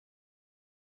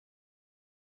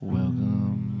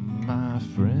Welcome, my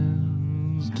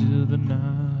friends, to the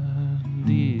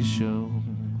 90s show.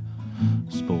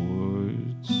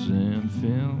 Sports and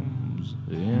films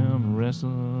and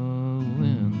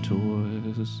wrestling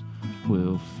toys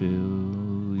will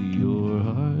fill your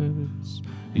hearts,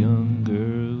 young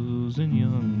girls and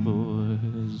young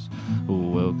boys.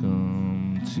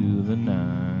 Welcome to the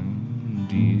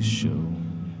 90s show.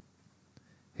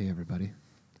 Hey, everybody.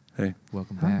 Hey,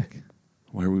 Welcome back.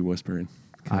 why are we whispering?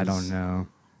 I don't know.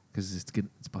 Because it's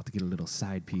about to get a little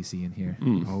side PC in here.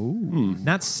 Oh.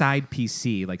 Not side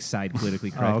PC, like side politically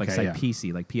correct, like okay, side yeah.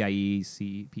 PC, like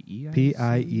P-I-E-C, P-E-I-C?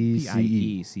 P-I-E-C-E.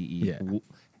 P-I-E-C-E. Yeah.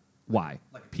 Why?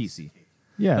 PC.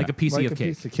 Yeah. Like a PC like of a cake.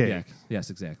 piece of cake. Yeah.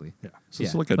 Yes, exactly. Yeah. So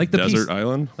it's Yeah. like a Like the desert PC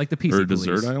island? like the PC Or a police.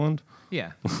 desert island?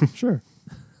 Yeah. Sure.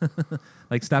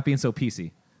 Like, stop being so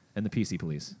PC. And the PC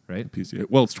police, right? PC.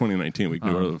 Well, it's 2019. We can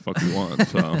do whatever the fuck we want.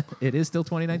 So, It is still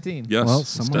 2019. yes. Well,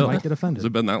 someone still. might get offended. Has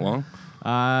it been that long?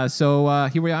 So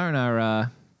here we are in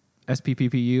our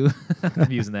SPPPU.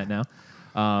 I'm using that now.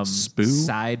 Spoo?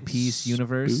 Side piece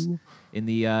universe. Spoo? In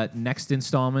the next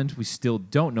installment, we still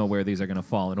don't know where these are going to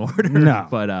fall in order. No.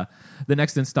 But the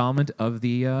next installment of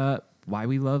the Why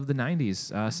We Love the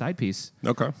 90s side piece.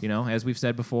 Okay. You know, as we've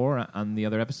said before on the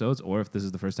other episodes, or if this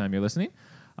is the first time you're listening,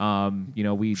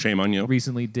 we Shame on you.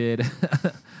 recently did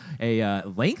a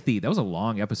lengthy, that was a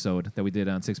long episode that we did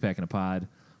on Six Pack and a Pod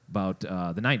about the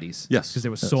 90s. Yes. Because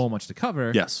there was so much to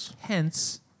cover. Yes.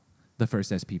 Hence, the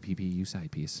first SPPPU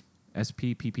side piece.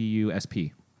 SPPPU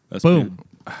SP. That's Boom.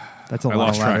 That's a I lot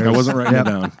lost of track. I letters. wasn't writing Yep. it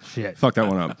down. Shit. Fuck that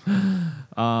one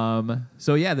up.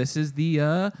 So yeah, this is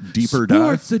the Deeper dive?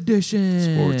 Sports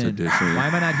Edition. Sports edition. Why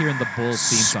am I not hearing the Bulls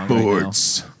theme song right now?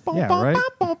 Sports. Yeah, right?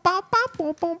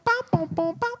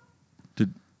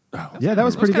 Did, Yeah, that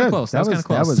was pretty kinda good. close. That was kinda That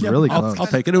close. was Yeah, really I'll, close. I'll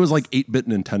take it. It was like 8-bit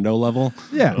Nintendo level.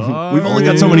 Yeah. We've only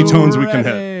got so many tones we can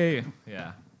hit. Ready?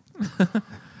 Yeah.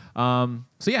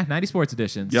 So yeah, 90 Sports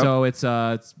Edition. Yep. So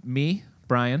it's me,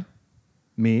 Brian.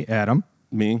 Me, Adam.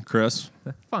 Me, Chris.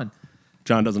 Fun.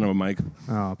 John doesn't have a mic.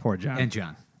 Oh, poor John. And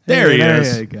John. There he There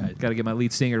is. you go. Got to get my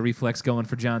lead singer reflex going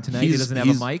for John tonight. He He's- doesn't have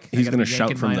he's- a mic. he's going gonna to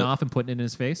shout from mine the- off and putting it in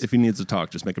his face. If he needs to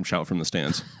talk, just make him shout from the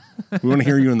stands. We want to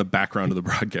hear you in the background of the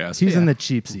broadcast. He's in the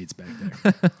cheap seats back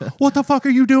there. What the fuck are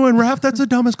you doing, ref? That's the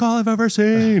dumbest call I've ever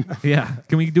seen. Yeah.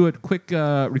 Can we do a quick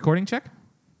recording check?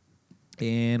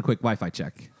 And quick Wi-Fi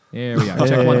check. There we are.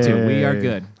 Check 1, 2. We are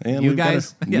good. And you we've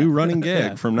guys. got a new running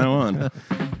gag from now on.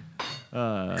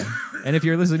 And if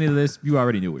you're listening to this, you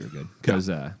already knew we were good because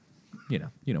you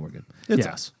know we're good. It's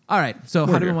Yeah. us. All right. So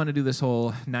We're how do we here. want to do this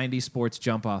whole 90s sports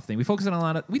jump off thing? We focused on a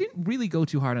lot of. We didn't really go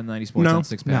too hard on 90s sports No. on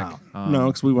Six Pack. No,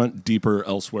 because we went deeper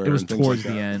elsewhere. It was and things towards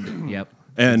like the that. end. Yep.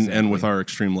 And Exactly. with our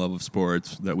extreme love of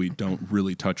sports that we don't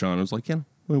really touch on, it was like, yeah,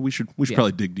 well, we should Yeah.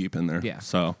 probably dig deep in there. Yeah.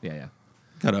 So Yeah.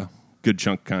 got a good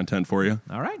chunk of content for you.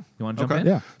 All right. You want to jump Okay. in?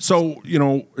 Yeah. So,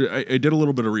 I did a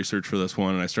little bit of research for this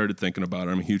one, and I started thinking about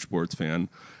it. I'm a huge sports fan.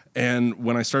 And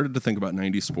when I started to think about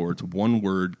 90s sports, one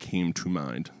word came to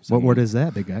mind. What word is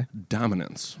that, big guy?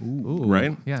 Dominance. Ooh,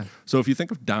 Right? Yeah. So if you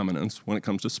think of dominance when it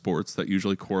comes to sports, that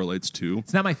usually correlates to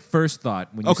It's not my first thought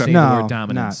when you Okay. say the No, word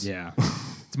dominance. not, yeah.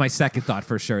 It's my second thought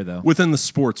for sure, though. within the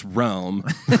sports realm.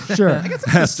 Sure. It's the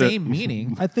has to- same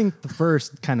meaning. I think the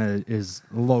first kind of is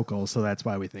local, so that's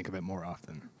why we think of it more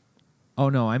often. Oh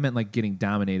no, I meant like getting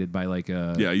dominated by like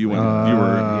a. Yeah, you went.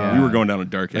 yeah. You were going down a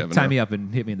dark Like avenue. tie me up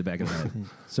and hit me in the back of the head.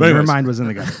 So But your anyways. mind was in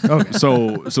the gutter. Okay.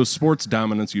 So sports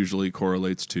dominance usually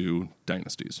correlates to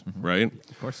dynasties, right?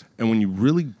 Of course. And when you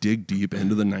really dig deep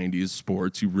into the 90s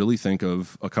sports, you really think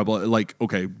of a couple of, like,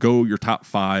 okay, go your top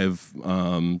 5,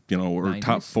 or 90s?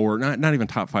 top 4, not even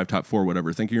top 5, top 4,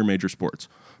 whatever. Think of your major sports.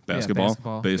 Basketball,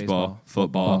 basketball, baseball, baseball,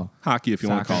 football, hockey, if you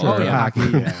want to soccer. call Sure, it. yeah. hockey,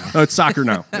 yeah. No, it's soccer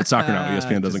now. It's soccer now.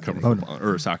 ESPN doesn't cover kidding. football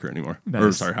or soccer anymore. Or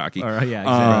Nice. sorry, hockey. All right, yeah,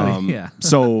 exactly. Yeah.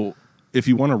 So if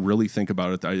you want to really think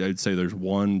about it, I'd say there's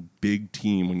one big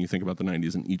team when you think about the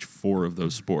 90s in each 4 of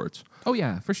those sports. Oh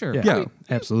yeah, for sure. Yeah. Yeah.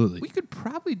 Absolutely. We could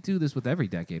probably do this with every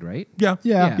decade, right? Yeah.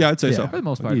 Yeah. Yeah, I'd say Yeah. so. For the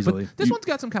most part. Easily. But this one's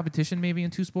got some competition maybe in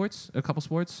 2 sports, a couple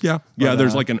sports. Yeah. Yeah, But,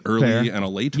 there's like an early fair. and a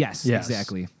late. Yes, Yes.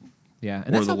 exactly. Yeah, and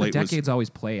Or that's the how the late was- decades always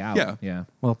play out. Yeah. Yeah.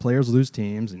 Well, players lose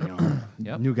teams, and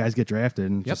Yep. new guys get drafted,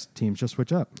 and just teams just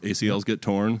switch up. ACLs get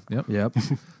torn. Yep. Yep.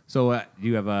 So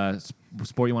you have a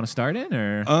sport you want to start in,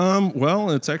 or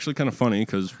Well, it's actually kind of funny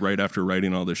because right after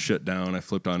writing all this shit down, I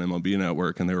flipped on MLB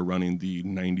Network and they were running the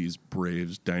 90s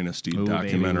Braves Dynasty Ooh,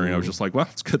 documentary. baby. I was just like, well,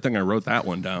 it's a good thing I wrote that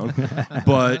one down.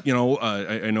 But,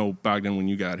 I know, Bogdan, when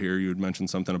you got here, you had mentioned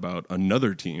something about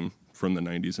another team from the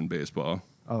 90s in baseball.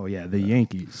 Oh yeah, the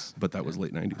Yankees. But that was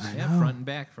late 90s. yeah, front and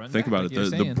back, front. Think and back, about like it. you're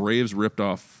The saying. Braves ripped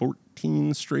off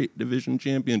 14 straight division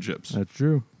championships. That's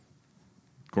true.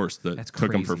 of course, that That's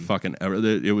took them for crazy. fucking ever.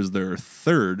 It was their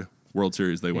third World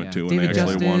Series they went to, and David they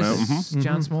actually won out. Justice,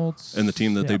 John Smoltz. And the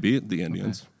team that Yeah. they beat, the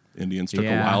Indians. Indians took a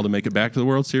Yeah. while to make it back to the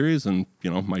World Series, and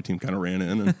my team kind of ran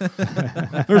in. And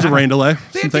there was a rain delay.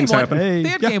 They Some had things game one. happened. Hey. They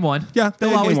had Yeah. game one. Yeah, they they'll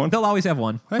had game always one. they'll always have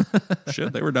one.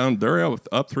 Shit, they were down. They're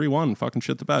up 3-1. Fucking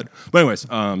shit the bed. But anyways,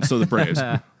 so the Braves,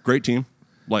 great team,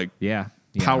 like Yeah.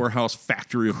 powerhouse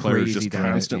factory of players, Crazy just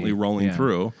dynasty. constantly rolling Yeah.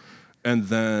 through. And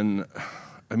then,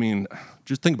 I mean,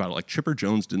 just think about it. Like Chipper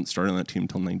Jones didn't start on that team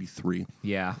until '93.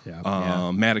 Yeah.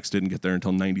 Yeah. Maddox didn't get there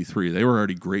until '93. They were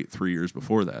already great 3 years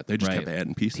before that. They just Right. kept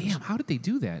adding pieces. Damn, how did they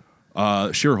do that?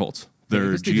 Shearholtz, their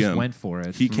I guess they GM, just went for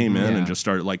it. he came in Yeah. and just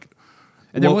started like.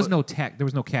 And there well, was no tax. There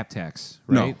was no cap tax,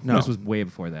 No, right? no. This was way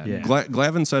before that. Yeah.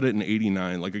 Glavin said it in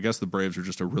 '89. Like, I guess the Braves are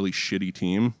just a really shitty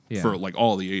team Yeah. for like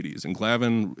all the '80s. And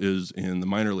Glavin is in the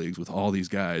minor leagues with all these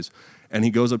guys, and he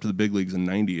goes up to the big leagues in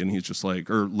 '90, and he's just like,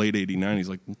 or late '89, he's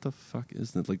like, "What the fuck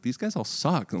is that? Like, these guys all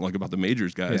suck." And like about the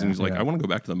majors guys, Yeah. and he's like, Yeah. "I want to go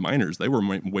back to the minors. They were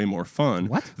way more fun."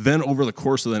 What? Then over the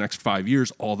course of the next 5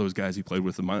 years, all those guys he played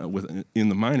with in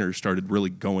the minors started really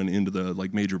going into the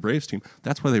like major Braves team.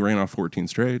 That's why they ran off 14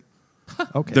 straight.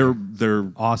 Okay.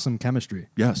 They're awesome chemistry.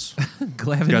 yes,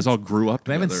 Glavin, you guys all grew up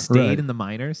Glavin together. stayed Right. in the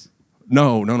minors.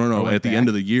 No. went At the back? end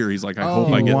of the year, he's like, I Oh.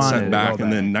 hope I He get wanted sent to back. go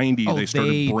And then back. 90, Oh, they started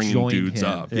they bringing joined dudes him.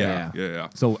 up. Yeah. Yeah.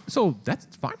 So that's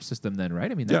farm system then, right?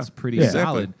 I mean, that's Yeah. pretty Yeah.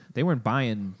 solid. Exactly. They weren't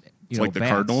buying. It's like the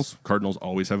bats. Cardinals. Cardinals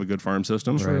always have a good farm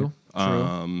system. True.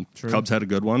 True. Cubs had a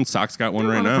good one. Sox got one They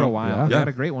were right on it now. for a while. Yeah. They Yeah. got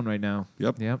a great one right now.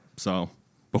 Yep. So,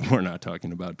 but we're not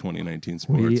talking about 2019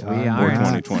 sports We or are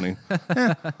not. 2020.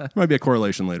 Might be a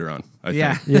correlation later on. I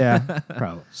Yeah. think. Yeah,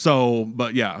 probably. So,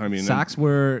 but yeah, I mean, Sox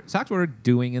were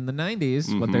doing in the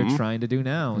 90s what they're trying to do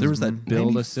now. there is was that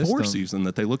build a 94 system. season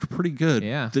that they looked pretty good.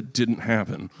 Yeah. That didn't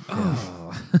happen.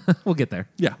 We'll get there.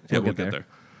 Yeah, We'll we'll get get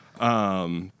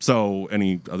there. So,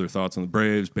 any other thoughts on the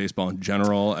Braves, baseball in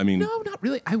general? I mean, No, not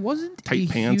really. I wasn't Tight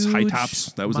a pants, high huge-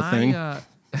 tops, that was the my, thing?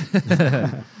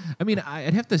 I mean,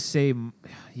 I'd have to say,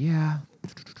 yeah.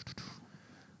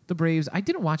 The Braves. I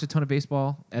didn't watch a ton of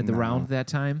baseball at the round that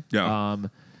time. Yeah.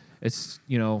 It's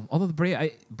although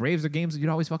the Braves are games that you'd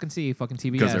always fucking see, fucking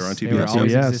TBS. 'Cause they were on They were TBS,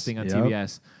 always yeah. existing on Yep.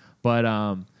 TBS. But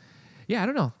yeah, I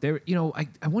don't know. They're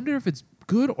I wonder if it's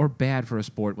good or bad for a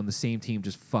sport when the same team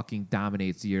just fucking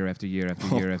dominates year after year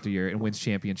after year after year and wins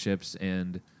championships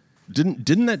and.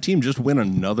 didn't that team just win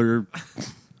another?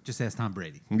 Just ask Tom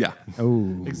Brady. Yeah,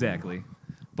 Oh, Exactly.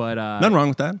 But nothing wrong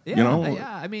with that. yeah,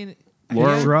 yeah, I mean,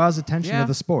 Laura- yeah. draws attention Yeah. to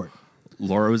the sport.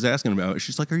 Laura was asking about it.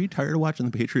 She's like, "Are you tired of watching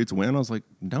the Patriots win?" I was like,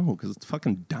 "No, because it's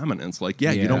fucking dominance. Like,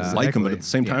 yeah, you Yeah, don't like them, but exactly. at the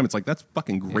same time, Yeah. it's like that's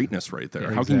fucking greatness right there.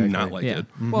 Yeah, How can you exactly. not like yeah. it?"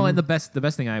 Well, and the best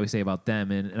thing I always say about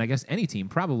them, and I guess any team,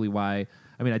 probably why.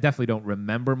 I mean, I definitely don't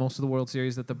remember most of the World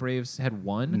Series that the Braves had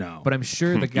won. No. but I'm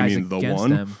sure the You guys mean the against one?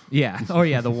 them. Yeah. Oh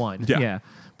yeah, the one. Yeah. yeah.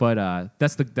 But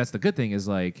that's the good thing is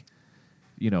like,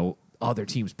 other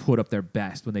teams put up their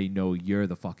best when they know you're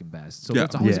the fucking best. So Yeah.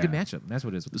 it's always a Yeah. good matchup. That's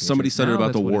what it is. With the Somebody Patriots. said it Now about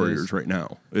that's the what it is. Warriors right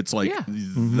now. It's like, Yeah.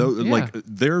 like Yeah.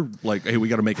 they're like, hey, we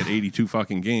got to make it 82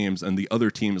 fucking games, and the other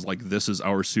team is like, this is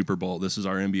our Super Bowl, this is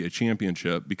our NBA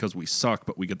championship because we suck,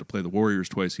 but we get to play the Warriors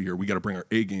twice a year. We got to bring our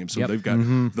A game, so Yep. they've got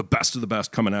the best of the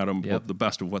best coming at them, Yep. the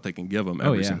best of what they can give them Oh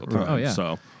every yeah. single time. Oh yeah.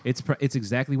 So it's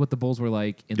exactly what the Bulls were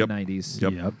like in Yep. the 90s.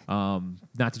 Yep.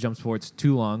 Not to jump sports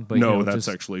too long, but No, you know, that's just,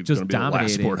 actually just gonna be the last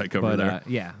dominated. sport I cover but, there.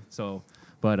 yeah. So,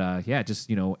 but yeah,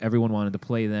 just everyone wanted to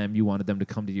play them. You wanted them to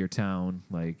come to your town.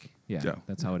 Like, Yeah.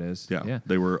 that's how it is. yeah,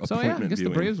 they were So yeah, I appointment guess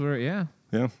viewing. the Braves were. Yeah.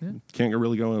 Yeah. Can't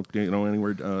really go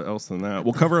anywhere else than that.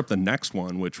 We'll cover up the next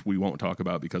one, which we won't talk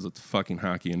about because it's fucking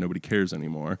hockey and nobody cares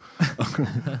anymore.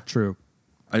 True.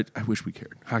 I wish we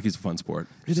cared. Hockey's a fun sport.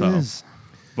 It so. is.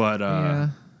 But Yeah.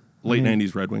 late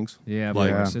 90s Red Wings. Yeah,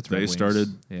 like Red Wings. It's Red they Wings. started.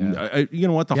 Yeah. You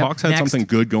know what? The Yep. Hawks had Next. something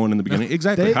good going in the beginning.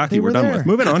 Exactly. They- Hockey. they We're were done there. with.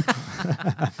 Moving on.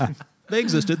 They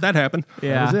existed. That happened.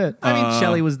 Yeah. was it. I mean,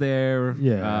 Shelley was there.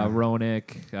 Yeah.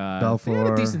 Ronick. They had a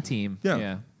Belfour. decent team.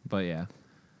 Yeah. But yeah.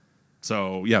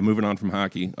 So yeah, moving on from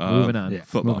hockey. Moving on. Yeah.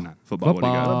 Football. Moving on. Football. What do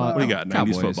you got? Football. What do you got? 90s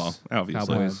Cowboys. football.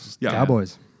 Obviously. Cowboys. Yeah.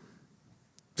 Cowboys.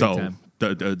 So time.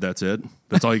 that's it.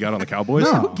 That's all you got on the Cowboys.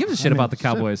 No. Who gives a shit I mean, about the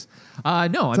Cowboys? No, I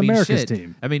It's mean America's shit.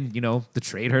 team. I mean, the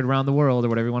trade heard around the world or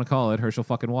whatever you want to call it. Herschel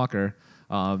fucking Walker,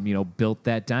 built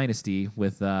that dynasty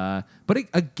with, but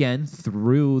again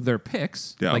through their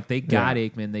picks. Yeah. Like they got Yeah.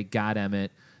 Aikman, they got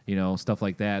Emmett, stuff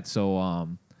like that. So,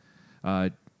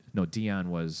 no,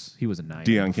 Dion was a Niner.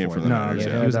 Dion came before from the that. No, Niners,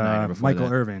 they yeah. He was a had Niner before Michael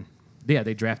that. Irvin. Yeah,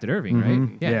 they drafted Irving,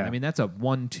 right? Yeah, Yeah. I mean that's a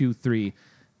 1, 2, 3.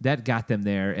 that got them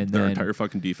there, and Their then entire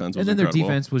fucking defense was and then their incredible.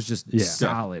 defense was just Yeah.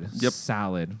 solid. Yep.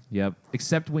 Solid. Yep.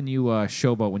 Except when you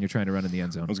showboat when you're trying to run in the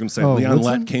end zone. I was going to say Oh, Leon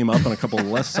Woodson? Lett came up on a couple of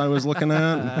lists I was looking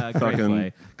at. Great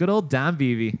play. Good old Don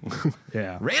Beebe.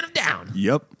 Yeah. Ran him down.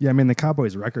 Yep. Yeah, I mean the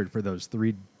Cowboys' record for those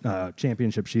 3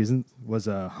 championship seasons was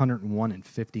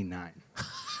 101-59.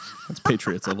 That's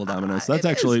Patriots level dominance. That's It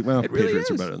is. actually, well, It really Patriots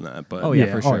is. are better than that. But Oh,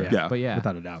 yeah, for sure. Yeah. But yeah.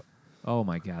 Without a doubt. Oh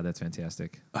my God, that's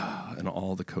fantastic. And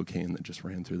all the cocaine that just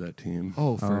ran through that team.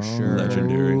 Oh, for sure.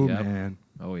 Legendary. Oh, Yep. man.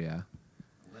 Oh yeah.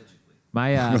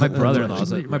 My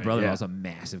brother-in-law's Allegedly, my right, brother-in-law's yeah. a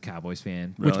massive Cowboys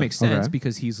fan, Really? which makes sense Okay.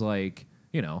 because he's like,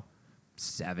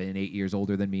 7-8 years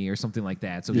older than me or something like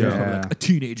that. So he's Yeah. probably like a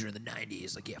teenager in the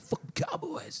 90s, like, yeah, fucking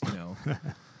Cowboys,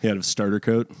 He had a starter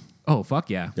coat. Oh, fuck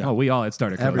yeah. Yeah. Oh, we all had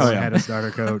starter codes. Everyone yeah. had a starter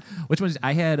coat. Which ones?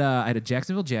 I had a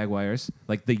Jacksonville Jaguars,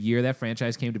 like the year that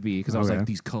franchise came to be, because I was Okay. like,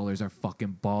 these colors are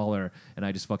fucking baller, and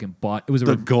I just fucking bought. It was a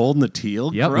The gold and the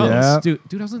teal. Yep. Gross. Yeah. Dude,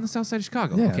 I was in the south side of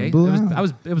Chicago. Yeah, Okay. Blue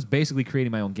It was basically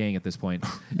creating my own gang at this point.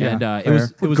 Yeah, And it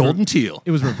fair. was Gold and teal.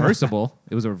 It was reversible.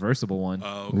 It was a reversible one.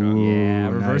 Oh, okay. Yeah,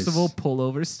 Ooh, reversible nice.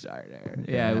 pullover starter.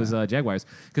 Yeah, it was Jaguars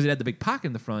because it had the big pocket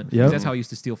in the front. Yep. 'Cause that's how I used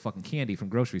to steal fucking candy from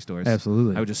grocery stores.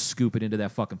 Absolutely. I would just scoop it into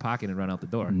that fucking pocket and run out the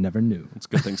door. Never knew. It's a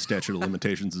good thing statute of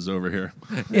limitations is over here.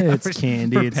 It's for-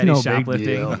 candy. for It's petty no big shoplifting.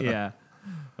 deal. Yeah.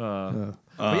 But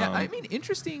yeah, I mean,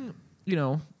 interesting.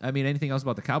 Anything else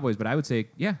about the Cowboys? But I would say,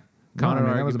 yeah, No, I counter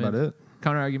mean, that was argument. about it.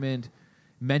 Counter argument.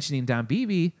 Mentioning Don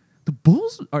Beebe, the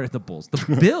Bills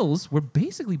were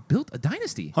basically built a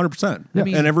dynasty. 100%. I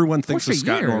mean, and everyone 4 thinks of straight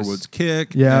Scott years. Norwood's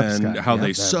kick Yeah, and Scott- how yeah, they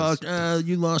that sucked.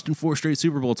 You lost in 4 straight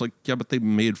Super Bowls. It's like, yeah, but they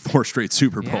made 4 straight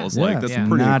Super Yeah. Bowls. Yeah, Like, that's yeah.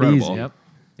 pretty Not incredible. easy. Yep.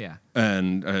 Yeah.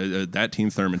 And that team,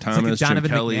 Thurman It's like Thomas, a Jim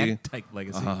Donovan Kelly. McNabb type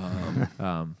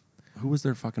legacy. Who was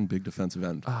their fucking big defensive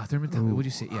end? Thurman, what would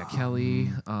you say? Yeah,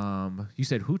 Kelly. You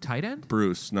said who? Tight end?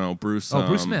 Bruce. No, Bruce. Oh,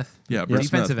 Bruce Smith. Yeah, Bruce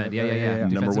Defensive Smith. end. Yeah.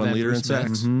 Number Defensive 1 end, leader Bruce in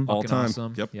sacks. Smith. All Fucking time.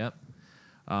 Awesome.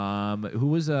 Yep. Who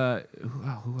was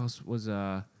who else was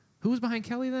who was behind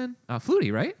Kelly then?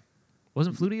 Flutie, right?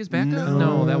 Wasn't Flutie his backup?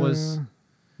 No, that was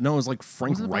No, it was like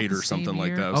Frank wasn't it about Wright the or something same like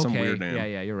year? that. Some Okay. weird name.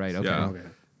 Yeah, you're right. Okay. Yeah. Okay.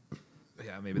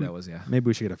 Yeah, maybe that was Maybe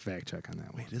we should get a fact check on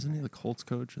that one. Wait, isn't he the Colts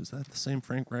coach? Is that the same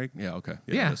Frank Reich? Yeah, okay.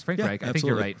 Yeah, it is. Frank Yeah, Reich. I think absolutely.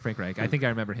 you're right, Frank Reich. I think I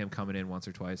remember him coming in once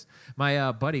or twice.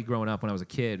 My buddy growing up when I was a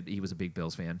kid, he was a big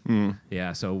Bills fan.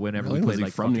 Yeah, so whenever Really? we Was played he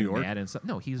like from New fucking York? Madden and stuff.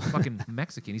 No, he's fucking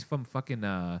Mexican. He's from fucking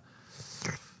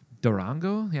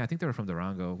Durango. Yeah, I think they were from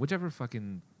Durango. Whichever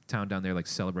fucking town down there like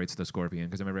celebrates the scorpion.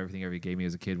 Because I remember everything he gave me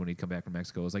as a kid when he'd come back from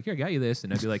Mexico. I was like, here, I got you this,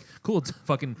 and I'd be like, cool, it's a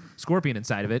fucking scorpion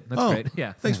inside of it. That's Oh, great.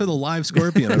 Yeah. Thanks for the live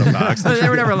scorpion in a box. They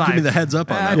were never live. Give me the heads up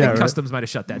on I that. think Yeah, right. customs might have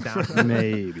shut that down.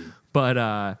 Maybe. But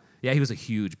yeah, he was a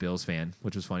huge Bills fan,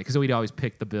 which was funny because we'd always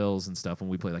pick the Bills and stuff when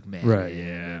we play like Madden. Right,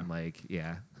 yeah. And like,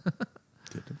 yeah.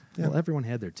 Well, everyone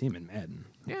had their team in Madden.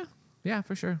 Yeah,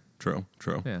 for sure. True.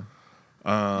 Yeah.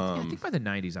 I think by the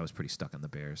 90s, I was pretty stuck on the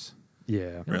Bears. Yeah.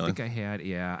 I don't Really? think I had,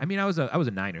 I mean, I was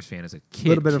a Niners fan as a kid. A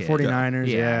little bit of kid. 49ers,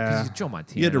 yeah. 'cause Joe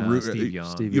Montana, You had to root- Steve Young.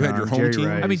 Steve You had your Young, home Jerry team?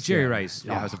 Rice, I mean, Jerry yeah. Rice.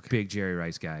 Yeah, I was a big Jerry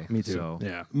Rice guy. Me too. So,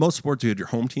 Yeah. Most sports, you had your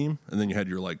home team, and then you had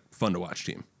your like fun to watch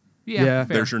team. yeah, Yeah.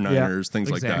 fair. There's your Niners, things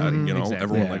like that. Exactly. You know, Exactly.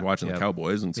 everyone Yeah. liked watching Yep. the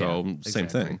Cowboys, and so Yeah, same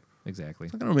exactly. thing. Exactly.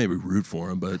 I don't know, maybe root for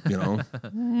them, but you know,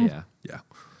 Yeah. yeah.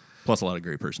 Plus a lot of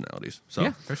great personalities. So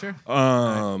Yeah, for sure.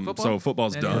 so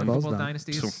football's Any done. other Football Football's done.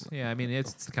 dynasties. So- Yeah, I mean,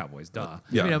 it's the Cowboys. Duh.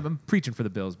 Yeah. I mean, I'm preaching for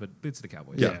the Bills, but it's the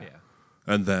Cowboys. Yeah. Yeah.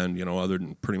 And then, you know, other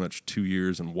than pretty much 2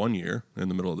 years and 1 year in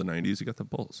the middle of the 90s, you got the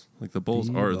Bulls. Like, the Bulls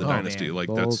are the Oh, dynasty. man. Like,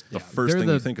 Bulls. that's the Yeah. first They're thing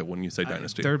the- you think of when you say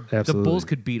dynasty. The Absolutely. Bulls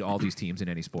could beat all these teams in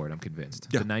any sport. I'm convinced.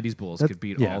 Yeah. The '90s Bulls That's- could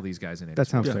beat yeah. all these guys in any. That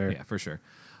sounds sport. fair. Yeah, for sure.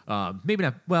 Maybe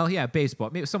not. Well, yeah, baseball.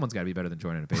 Maybe someone's got to be better than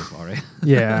Jordan at baseball, right?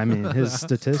 Yeah, I mean, his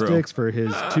statistics for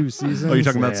his 2 seasons. Oh, you're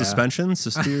talking about yeah. suspensions,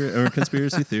 or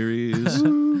conspiracy theories?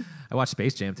 I watched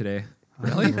Space Jam today.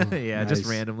 Really? Yeah, just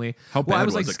Nice. randomly. How well, I bad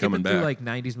was like was it coming skipping through back?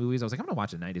 like '90s movies. I was like, I'm gonna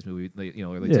watch a '90s movie, like,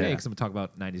 early Yeah. today because I'm gonna talk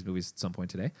about '90s movies at some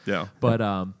point today. Yeah. But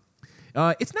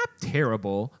it's not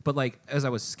terrible. But like as I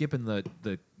was skipping the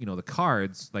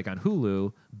cards like on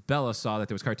Hulu, Bella saw that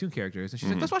there was cartoon characters and she's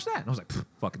like, let's watch that. And I was like,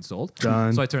 fucking sold.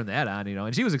 Done. So I turned that on,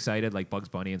 and she was excited, like Bugs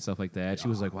Bunny and stuff like that. She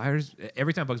was like,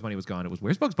 every time Bugs Bunny was gone, it was,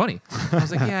 where's Bugs Bunny? I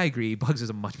was like, yeah, I agree. Bugs is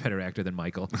a much better actor than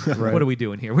Michael. Right. What are we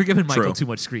doing here? We're giving Michael True. too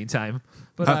much screen time.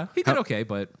 But he did okay,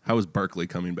 but How is Barkley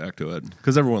coming back to it?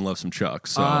 Because everyone loves some Chuck.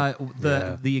 So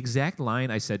the exact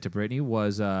line I said to Brittany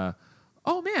was,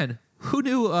 "Oh man, who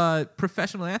knew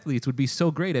professional athletes would be so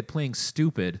great at playing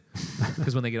stupid?"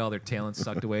 Because when they get all their talents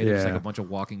sucked away, they're just Yeah. like a bunch of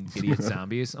walking idiot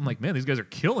zombies. I'm like, man, these guys are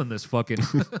killing this fucking.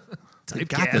 they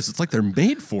got this. It's like they're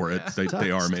made for it. They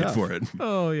are made tough. for it.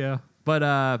 Oh yeah, but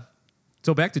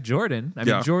So back to Jordan. I mean,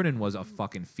 Yeah. Jordan was a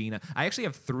fucking phenom. I actually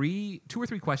have 2 or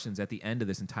 3 questions at the end of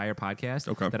this entire podcast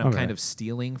Okay. that I'm Okay. kind of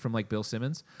stealing from like Bill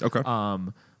Simmons. Okay.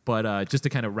 But just to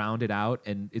kind of round it out,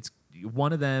 and it's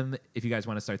one of them. If you guys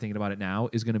want to start thinking about it now,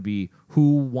 is going to be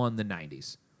who won the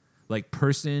 '90s. Like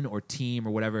person or team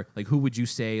or whatever, like who would you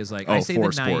say is like? Oh, I say for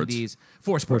the sports. '90s,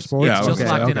 for sports. sports? Yeah, just okay,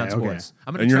 locked in okay, on okay. sports.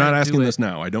 I'm gonna And you're try not and do asking it. this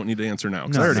now. I don't need to answer now.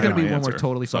 'cause No, I It's already gonna know be my when we're answer.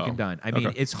 totally So, fucking done. I mean,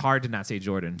 okay. it's hard to not say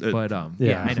Jordan, but yeah,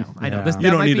 Yeah. I know. Yeah. This, You that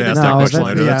don't might need be to the ask that toughest question one.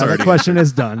 later. That's the already- question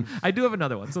is done. I do have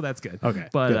another one, so that's good. Okay,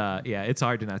 But good. yeah, it's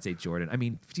hard to not say Jordan. I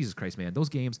mean, Jesus Christ, man, those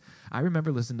games. I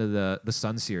remember listening to the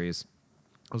Sun series.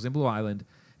 I was in Blue Island,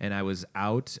 and I was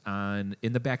out in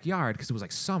the backyard because it was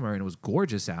like summer and it was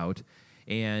gorgeous out.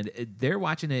 And they're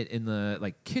watching it in the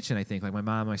like kitchen, I think, like my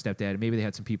mom, my stepdad, and maybe they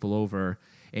had some people over.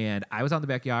 And I was out in the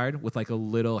backyard with like a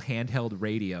little handheld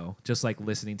radio, just like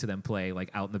listening to them play, like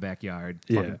out in the backyard.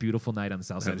 Yeah. Fucking beautiful night on the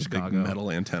south side Has of a big Chicago.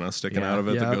 metal antenna sticking Yeah. out of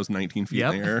it that Yep. goes 19 feet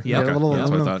Yep. in the air. Yep. Yeah, Okay. a little That's what I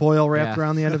aluminum thought. foil wrapped Yeah.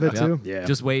 around the end of it Yep. too. Yeah,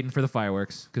 Just waiting for the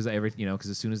fireworks because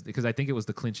as soon as I think it was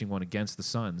the clinching one against the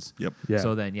Suns. Yep. Yeah.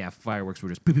 So then fireworks were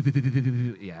just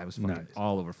yeah, it was fucking Nice.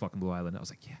 all over fucking Blue Island. I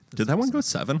was like, yeah. this Did that is one awesome. go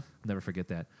 7? Never forget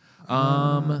that.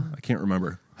 I can't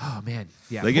remember. Oh man,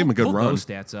 yeah. They gave him a good pull run. Those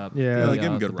stats up. Yeah. Yeah, The, they gave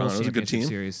him a the good run. Bulls It was a good championship team.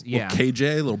 Series. Little Yeah.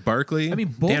 KJ, little Barkley. I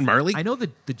mean, both, Dan Marley. I know the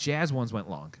Jazz ones went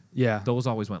long. Yeah. Those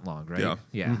always went long, right?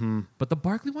 Yeah. But the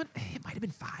Barkley one, it might have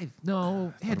been 5.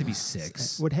 No, it had to be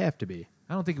 6. would have to be.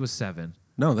 I don't think it was 7.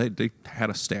 No, they had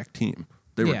a stacked team.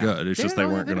 They were Yeah. good. It's They just were- they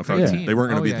weren't they going were to a great fucking. team. They weren't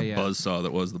going Oh, to be yeah, the yeah. buzzsaw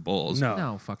that was the Bulls. No.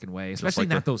 No fucking way. Especially like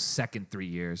not the- those second 3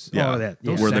 years. Yeah. Oh, that-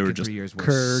 Those yeah. Where they second were just 3 years were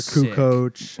Kerr, sick.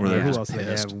 Kukoc, Or they were who just else did they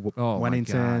pissed. have? Oh, my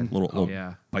Wennington. God. Little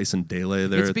Yeah. Bison Dele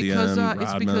there It's at because, the end.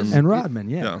 it's Rodman. because- And Rodman,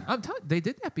 yeah. Yeah. I'm telling they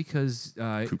did that because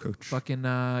Kukoc. fucking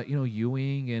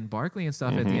Ewing and Barkley and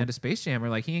stuff at the end of Space Jam are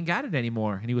like, he ain't got it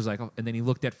anymore. And he was like, oh, and then he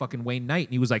looked at fucking Wayne Knight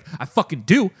and he was like, I fucking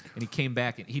do. And he came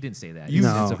back and he didn't say that. You've,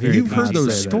 No, It's a very you've heard PG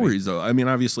those say that. stories though. I mean,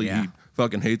 obviously Yeah. he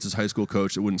fucking hates his high school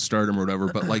coach that wouldn't start him or whatever.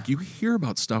 But like you hear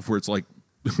about stuff where it's like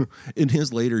in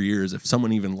his later years, if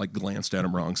someone even like glanced at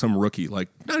him wrong, some rookie, like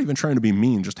not even trying to be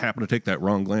mean, just happened to take that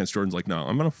wrong glance, Jordan's like, no,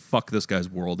 I'm gonna fuck this guy's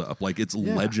world up. Like it's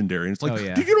legendary. And it's like, Oh,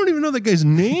 yeah. dude, you don't even know that guy's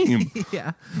name.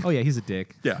 Yeah. Oh yeah, he's a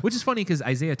dick. Yeah. Which is funny because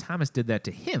Isaiah Thomas did that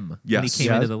to him when he Yes. came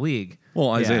Yes. into the league. Well,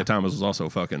 Isaiah Yeah. Thomas was also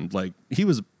fucking like he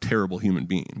was a terrible human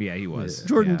being. Yeah, he was.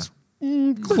 Jordan's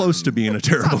close to being a It's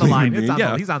on terrible the line. human It's being.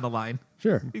 on Yeah. he's on the line.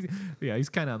 Sure. He's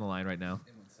kind of on the line right now.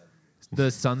 The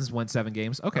Suns won 7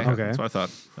 games. Okay. Okay. That's what I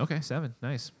thought. Okay, 7.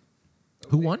 Nice.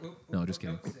 Who won? No, just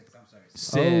kidding.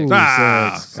 6. Oh,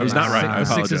 Ah, six. I was not right. I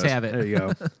Sixes apologize. have it. There you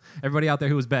go. Everybody out there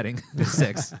who was betting, it's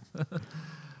 6.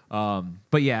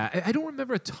 But yeah, I don't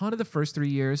remember a ton of the first 3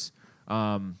 years.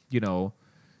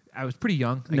 I was pretty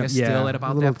young. I No, guess yeah, still at a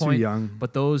about little that too point. young.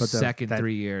 But those But second that-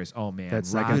 3 years, oh man, that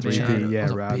second Rodman, three, yeah, I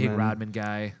was a big Rodman. Rodman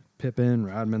guy. Pippen,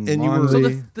 Rodman, And you were- So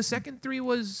Longley. the second 3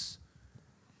 was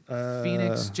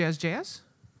Phoenix Jazz.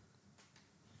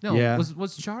 No, Yeah.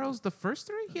 was Charles the first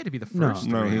 3? He had to be the No. first.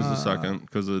 No, 3. he was the second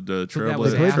because of the So that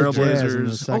was They played the Jazz in the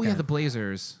Trailblazers. second. Oh yeah, the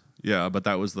Blazers. Yeah, but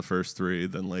that was the first 3.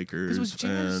 Then 'Cause Lakers it was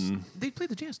Jazz. and They played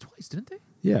the Jazz twice, didn't they?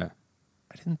 Yeah.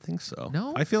 I didn't think so.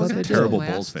 No? I feel Thought like a they did. terrible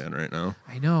Last- Bulls fan right now.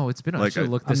 I know it's been. I Like, should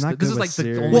look I'm this. not This good is with like the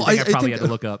series. only Well, thing I, I probably think had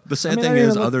to look up. The sad I mean, thing I mean,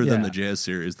 is, look- other than yeah. the Jazz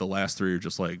series, the last 3 are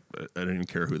just like I didn't even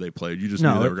care who they played. You just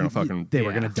No, knew they were going to it- fucking they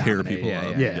were Yeah. going to tear dominate. people yeah,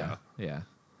 up. yeah, Yeah.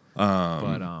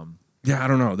 But Yeah, I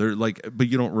don't know. They're like, but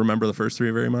you don't remember the first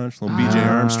 3 very much. Little BJ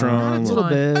Armstrong, a little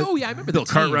bit. Oh yeah, I remember Bill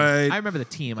the team. Cartwright. I remember the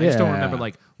team. I just don't Yeah. remember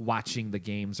like watching the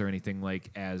games or anything like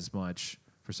as much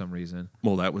for some reason.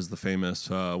 Well, that was the famous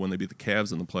when they beat the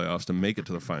Cavs in the playoffs to make it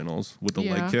to the finals with the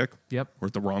Yeah. leg kick. Yep. Or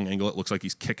at the wrong angle, it looks like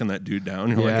he's kicking that dude down.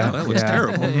 You're Yeah. like, oh, that looks Yeah.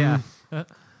 terrible. yeah.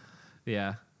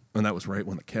 Yeah. And that was right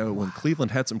when when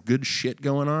Cleveland had some good shit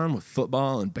going on with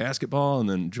football and basketball, and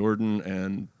then Jordan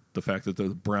and the fact that the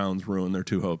Browns ruined their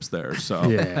 2 hopes there. So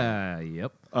Yeah.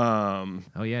 Yep.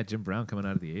 Oh yeah, Jim Brown coming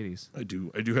out of the 80s. I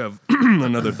do have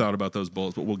another thought about those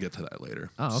Bulls, but we'll get to that later.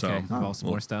 Oh, okay. So, Well, some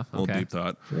more stuff. A little Okay. deep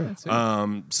thought. Sure.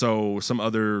 So some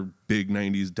other big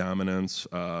 '90s dominance,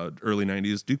 early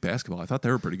 '90s Duke basketball. I thought they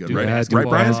were pretty good, Duke right? basketball. Right,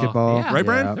 Brian? Basketball. Yeah. Right,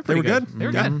 Brian? Yeah. They're They were pretty good. They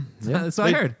were good. Yeah. So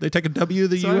I heard. They take a W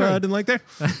that So you I heard. didn't like there.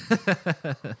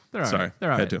 They're all Sorry, right.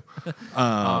 They're all had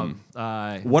right.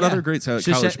 to. What other great college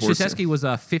sports- Krzyzewski was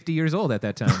 50 years old at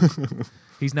that time.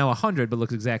 He's now 100, but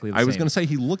looks exactly the same. I was going to say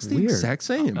he looks the Weird. exact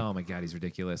same. Oh my God, he's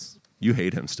ridiculous. You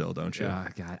hate him still, don't you? Oh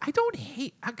God, I don't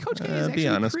hate. Coach K is Be actually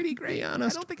honest. pretty great. Be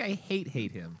honest. I don't think I hate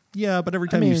him. Yeah, but every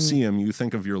time you mean- see him, you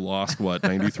think of your lost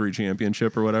 '93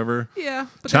 championship or whatever. Yeah,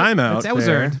 but Timeout. That was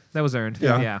Fair. earned. That was earned.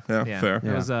 Yeah, yeah, yeah, fair.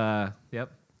 That was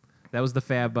yep. That was the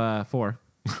Fab 4.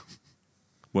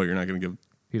 Well, you're not going to give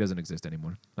He doesn't exist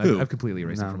anymore. Who? I've completely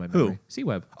erased him No. from my Who? memory.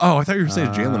 C-Web. Oh, I thought you were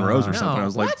saying Jalen Rose or no. something. I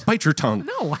was like, What? bite your tongue.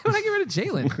 No, why would I get rid of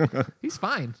Jalen? He's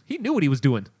fine. He knew what he was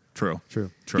doing. True. True.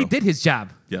 He did his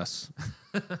job. Yes.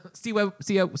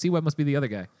 C-Web must be the other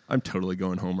guy. I'm totally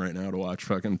going home right now to watch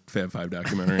fucking Fab Five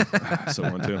documentary. I so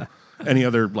want to. Any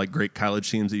other like great college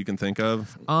teams that you can think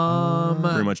of?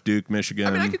 Pretty much Duke, Michigan.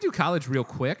 I mean, I could do college real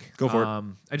quick. Go for it.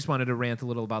 I just wanted to rant a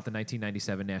little about the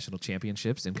 1997 national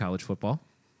championships in college football.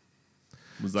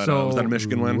 was that so- was that a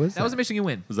Michigan win? Was That was a Michigan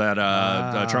win. Was that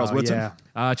Charles Woodson?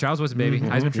 Yeah. Charles Woodson, baby.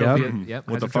 Heisman Trophy. Yep.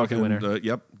 With Heisman the Trophy fucking winner.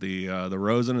 the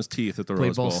rose in his teeth at the Played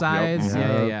Rose Bowl. both sides.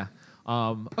 Yep. Yeah.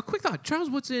 A quick thought. Charles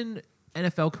Woodson,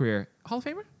 NFL career. Hall of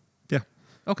Famer? Yeah.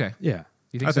 Okay. Yeah.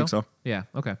 You think I think so. Yeah.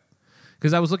 Okay.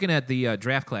 Because I was looking at the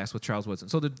draft class with Charles Woodson.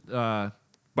 So the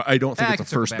But I don't think I it's a can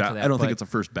circle first back to ballot. that, I don't think but- it's a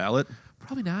first ballot.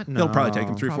 probably not. It'll probably take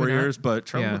him 3-4 Probably not. years, but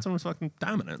Charles Yeah. Woodson was fucking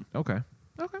dominant. Okay.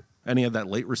 Okay. And he had that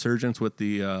late resurgence with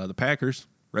the Packers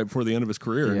right before the end of his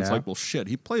career. And it's Yeah. like, well, shit,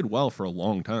 he played well for a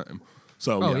long time.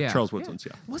 So, Oh, yeah, Charles Woodson's,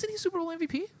 yeah. Wasn't he Super Bowl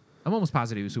MVP? I'm almost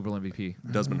positive he was Super Bowl MVP.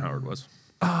 Desmond Howard was.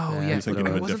 Oh, yeah. you're thinking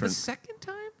of a was it the different- second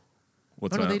time?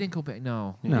 What's Oh, no, that? they didn't go back.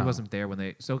 No, he No. wasn't there when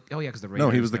they. So, because the Raiders.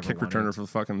 No, he was the never kick won returner it. for the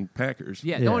fucking Packers.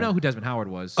 Yeah, no one Yeah. know who Desmond Howard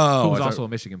was. Oh, who was I also thought- a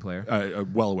Michigan player.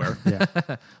 Well aware. Yeah.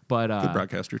 But Good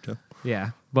broadcaster, too.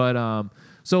 yeah, but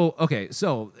so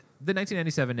the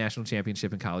 1997 national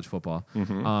championship in college football,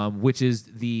 Mm-hmm. which is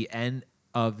the end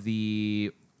of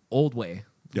the old way.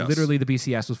 Yes. Literally, the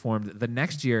BCS was formed the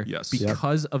next year Yes.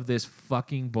 because of this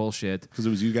fucking bullshit. Because it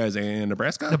was you guys and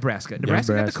Nebraska? Nebraska got the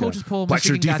Nebraska. coaches poll. Blacks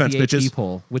your Michigan got the defense, AP bitches.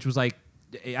 poll, which was like,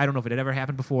 I don't know if it had ever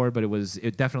happened before, but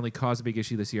it definitely caused a big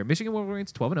issue this year. Michigan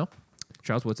Wolverines 12-0.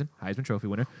 Charles Woodson, Heisman Trophy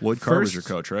winner. Lloyd Carr was First- your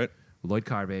coach, right? Lloyd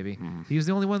Carr, baby. He was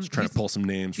the only one. Trying to pull some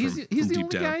names He's from the deep only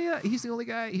down. guy. He's the only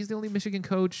guy. He's the only Michigan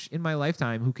coach in my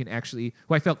lifetime who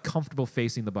I felt comfortable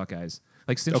facing the Buckeyes.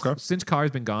 Like since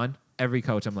Carr's been gone, every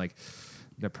coach I'm like,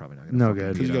 they're probably not going to. No fucking good.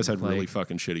 beat Because you guys them. had really Like,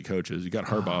 fucking shitty coaches. You got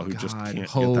Harbaugh, who just God, can't get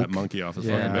Hoke. that monkey off his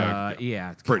fucking and, back.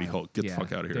 yeah, Brady God, Hoke, get the yeah,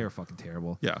 fuck out of here. They were fucking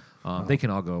terrible. Yeah. They can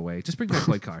all go away. Just bring back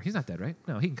Lloyd Carr. He's not dead, right?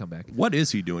 No, he can come back. What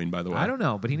is he doing, by the way? I don't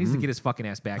know, but he needs to get his fucking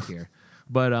ass back here.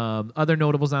 But other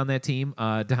notables on that team,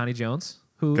 Dhani Jones,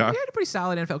 who Okay. he had a pretty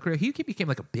solid NFL career. He became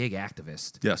like a big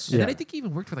activist. Yes. And then Yeah. I think he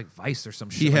even worked for like Vice or some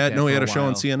shit. He like had that no, he for had a show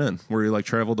on while. CNN where he like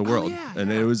traveled the world, yeah,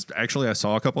 and yeah. it was actually I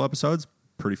saw a couple episodes,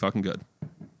 pretty fucking good.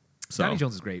 So Dhani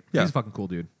Jones is great. Yeah. He's a fucking cool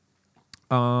dude.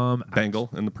 Bengal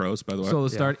in the pros, by the way. So the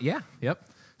start,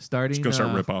 starting. Just go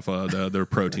start rip off their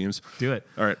pro teams. Do it.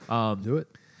 All right. Do it.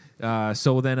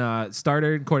 So then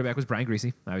starter and quarterback was Brian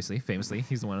Greasy, obviously, famously.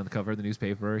 He's the one on the cover of the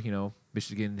newspaper. You know,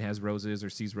 Michigan has roses or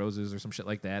sees roses or some shit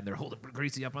like that. And they're holding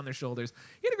Greasy up on their shoulders.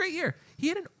 He had a great year. He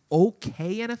had an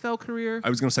okay NFL career. I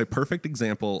was going to say perfect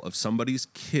example of somebody's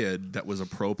kid that was a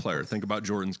pro player. Think about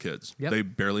Jordan's kids. Yep. They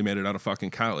barely made it out of fucking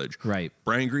college. Right.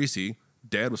 Brian Greasy,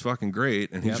 dad was fucking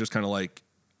great, and he's Yep. just kind of like,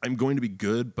 I'm going to be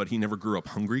good, but he never grew up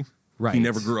hungry. Right. He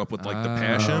never grew up with like the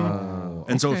passion.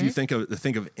 And so if okay. you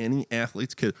think of any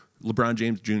athlete's kid, LeBron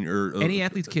James Jr. Any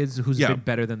athlete's kids who's yeah. been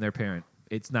better than their parent,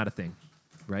 it's not a thing,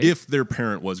 right? if their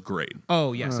parent was great.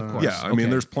 oh yes, of course. Yeah, I Okay.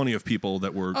 mean, there's plenty of people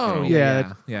that were. Oh you know,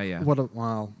 yeah, Yeah. yeah. What?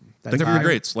 Well, that's Think of your I-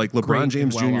 greats. Like LeBron Great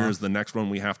James and well Jr. off. is the next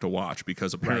one we have to watch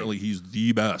because apparently he's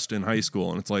the best in high school.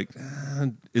 And it's like,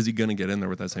 is he going to get in there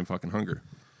with that same fucking hunger?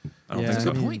 I don't Yeah, think That's a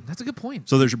so. good point. That's a good point.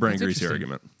 So there's your Brian That's Greasy interesting.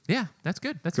 argument. Yeah, that's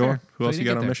good. That's Go fair. on. Who So else he you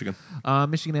didn't got on get Michigan? there.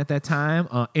 Michigan at that time,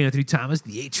 Anthony Thomas,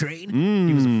 the A Train.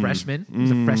 He was a freshman. He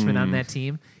was a freshman on that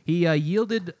team. He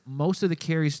yielded most of the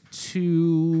carries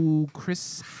to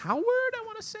Chris Howard, I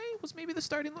want to say, was maybe the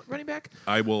starting running back.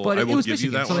 I will But it give was you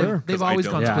Michigan, that so one. they've 'cause I always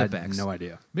don't. gone Yeah, I split had backs. no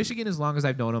idea. Michigan, as long as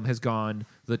I've known them, has gone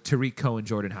the Tariq Cohen,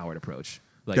 Jordan Howard approach.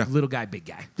 Like Yeah. little guy, big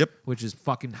guy. Yep. Which is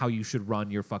fucking how you should run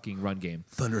your fucking run game.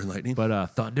 Thunder and lightning. But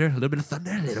thunder, a little bit of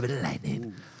thunder, a little bit of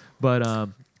lightning. But all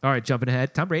right, jumping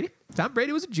ahead, Tom Brady. Tom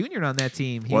Brady was a junior on that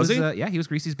team. Was he? Yeah, he was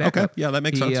Greasy's backup. Okay, yeah, that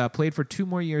makes he, sense. He played for 2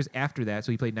 more years after that,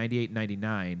 so he played 98 and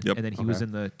 99. Yep. And then he was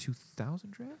in the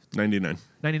 2000 draft? 99.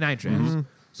 99 draft. Mm-hmm.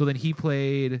 So then he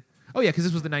played. Oh, yeah, because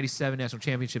this was the 97 national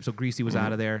championship, so Greasy was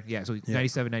out of there. Yeah, so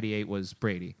 97, 98 was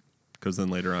Brady. Because then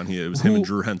later on, it was him and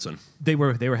Drew Henson. They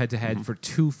were head to Mm-hmm. head for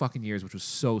 2 fucking years, which was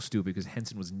so stupid because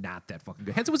Henson was not that fucking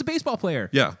good. Henson was a baseball player.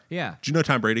 Yeah. Yeah. Do you know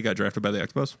Tom Brady got drafted by the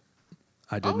Expos?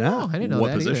 I did Oh, not. I didn't know What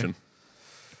that either. position?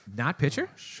 Not pitcher?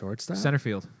 Shortstop. Center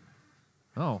field.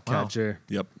 Oh, wow. Catcher.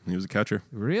 Yep, he was a catcher.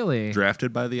 Really?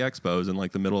 Drafted by the Expos in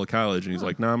like the middle of college, and he's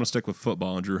like, "No, I'm gonna stick with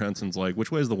football." And Drew Henson's like,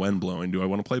 "Which way is the wind blowing? Do I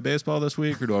want to play baseball this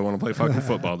week, or do I want to play fucking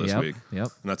football this Yep, week?" yep.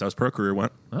 And that's how his pro career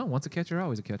went. Oh, once a catcher,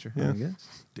 always a catcher. Yeah. I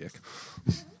guess. Dick.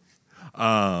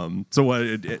 So what?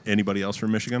 Anybody else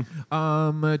from Michigan?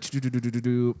 No,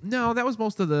 that was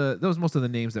most of the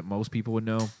names that most people would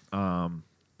know. And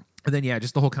then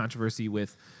just the whole controversy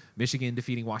with Michigan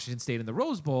defeating Washington State in the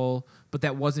Rose Bowl, but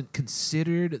that wasn't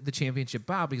considered the championship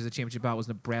bout because the championship bout was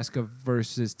Nebraska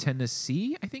versus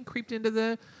Tennessee. I think creeped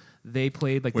into they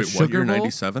played like Wait, the Sugar what year? Bowl.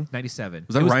 97? 97.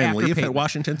 Was that It Ryan after Leaf Peyton. at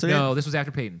Washington State? No, this was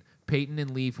after Peyton. Peyton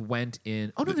and Leaf went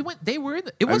in. Oh no, they were in.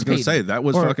 It I was was going to Peyton. say that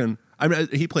was Or- fucking. I mean,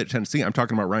 he played at Tennessee. I'm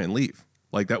talking about Ryan Leaf.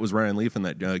 Like that was Ryan Leaf in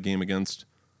that game against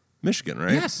Michigan,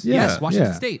 right? Yes, Yeah, yes, Washington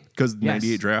yeah. State. Because the Yes.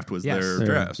 98 draft was Yes. their Sure.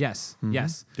 draft. Yes,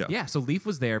 yes. Yeah. Yeah, so Leaf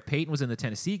was there. Peyton was in the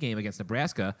Tennessee game against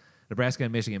Nebraska. Nebraska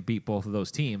and Michigan beat both of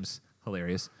those teams.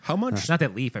 Hilarious. How much? Not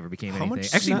that Leaf ever became How anything.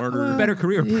 much Actually, smarter- better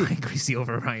career Brian Greasy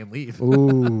over Ryan Leaf.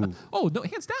 Ooh. Oh, no,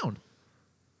 hands down.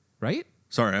 Right?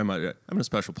 Sorry, I'm in a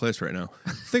special place right now.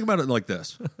 Think about it like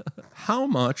this: how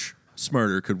much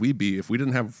smarter could we be if we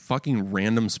didn't have fucking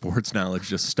random sports knowledge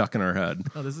just stuck in our head?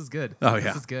 Oh, this is good. Oh yeah,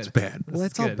 This is good. it's bad. Well, is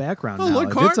that's all good. background Oh, Lloyd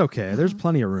knowledge. Carr? It's okay. There's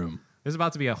plenty of room. There's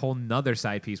about to be a whole nother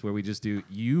side piece where we just do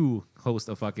you host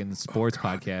a fucking sports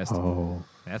podcast. Oh.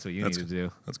 That's what you need to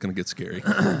do. That's gonna get scary.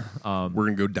 We're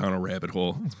gonna go down a rabbit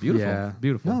hole. Beautiful. Yeah.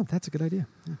 Beautiful. No, that's a good idea.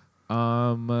 Yeah.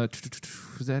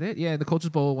 Was that it? Yeah, the Coaches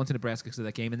Bowl went to Nebraska because of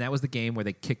that game, and that was the game where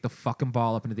they kicked the fucking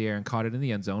ball up into the air and caught it in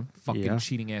the end zone. Fucking Yeah.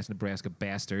 cheating ass Nebraska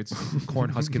bastards,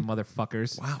 corn-husking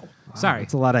motherfuckers. Wow. Sorry,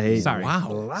 That's a lot of hate. Sorry,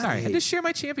 Wow. sorry. I had to share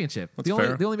my championship. That's the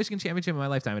fair. only Michigan championship in my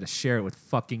lifetime. I had to share it with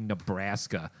fucking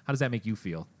Nebraska. How does that make you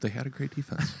feel? They had a great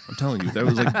defense. I'm telling you, that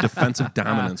was like defensive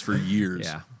dominance for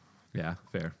years. Yeah,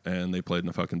 fair. And they played in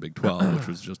the fucking Big 12, which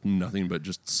was just nothing but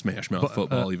just smash mouth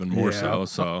football, even more yeah.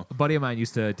 so. A buddy of mine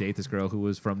used to date this girl who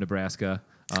was from Nebraska,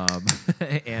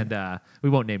 and we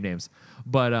won't name names.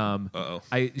 But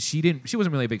she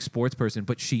wasn't really a big sports person,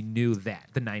 but she knew that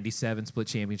the '97 split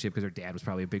championship because her dad was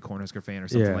probably a big Cornhusker fan or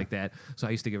something Yeah. like that. So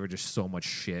I used to give her just so much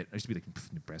shit. I used to be like,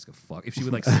 Nebraska, fuck. If she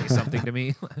would like say something to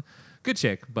me, good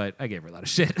chick, but I gave her a lot of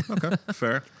shit. Okay,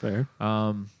 fair. Fair.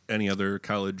 Any other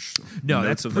college? No, notes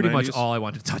that's of the pretty much 90s? all I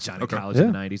wanted to touch on in Okay. college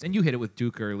in the Yeah. '90s. And you hit it with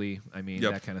Duke early. I mean,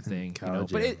 Yep. that kind of thing. College,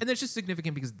 But yeah. and it's just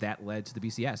significant because that led to the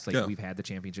BCS. Like Yeah. we've had the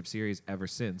championship series ever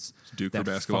since. Duke for That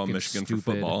basketball, fucking Michigan stupid-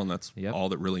 for football, and that's Yep. all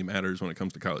that really matters when it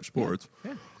comes to college sports.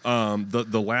 Yeah.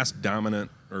 The last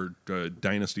dominant or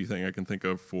dynasty thing I can think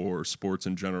of for sports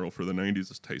in general for the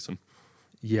 90s is Tyson.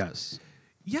 Yes.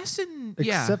 Yes and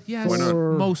Except yes,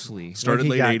 for- mostly. Started he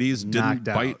late got 80s, didn't knocked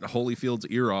bite out. Holyfield's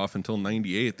ear off until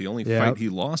 98. The only Yep. fight he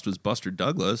lost was Buster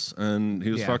Douglas, and he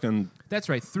was Yeah. fucking That's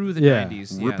right. Through the Yeah.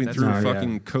 '90s, ripping that's through right.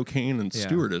 fucking cocaine and Yeah.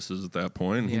 stewardesses at that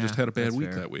point. He Yeah, just had a bad that's week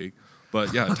fair. that week.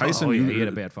 But yeah, Tyson, Oh, yeah, he had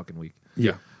a bad fucking week.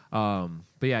 Yeah.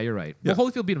 But yeah, you're right. Yeah. Well,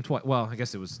 Holyfield beat him twice. Well, I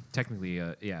guess it was technically,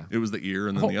 yeah. It was the ear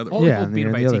and then the other. Holyfield Yeah, and beat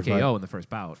him the by other TKO fight. in the first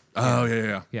bout. Oh,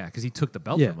 yeah. Yeah, because he took the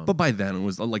belt Yeah. from him. But by then, it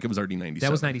was already 97.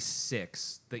 that was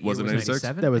 '96. The Was year it 96?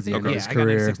 97? That was the I end think. of his Yeah, I got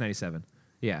career. 96, 97.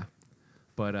 Yeah.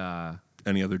 But,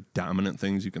 Any other dominant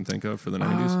things you can think of for the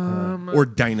 90s? Or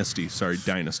dynasty. Sorry,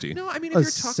 dynasty. no, I mean, if A you're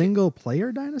talking. single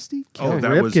player dynasty? Oh, Cal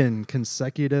that was- Ripken,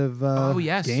 consecutive Oh,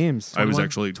 yes. games. I was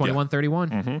actually 21-31.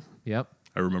 Mm-hmm. Yep.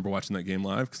 I remember watching that game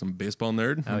live because I'm a baseball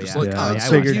nerd. Oh, I'm just yeah. like, Yeah, oh, I it's watched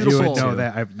so figured you beautiful. would know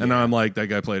that. And now I'm like, that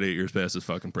guy played 8 years past his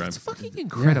fucking prime. It's fucking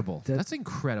incredible. that- That's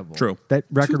incredible. True. That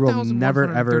record will never,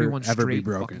 ever, 2,131 ever be straight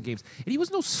broken. fucking games. And he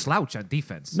was no slouch on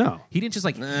defense. No. He didn't just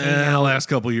like hang The out. last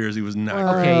couple years, he was not.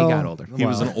 Okay, he Well, got older. He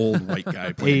was well. an old white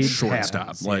guy playing Age shortstop.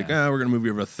 happens, Like, yeah. we're going to move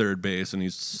you over to third base, and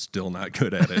he's still not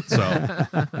good at it. So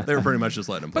they were pretty much just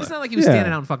letting him play. But it's not like he was Yeah.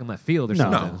 standing out in fucking left field or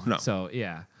No. something. No. So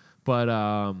yeah. But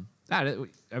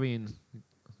I mean,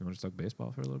 you want to talk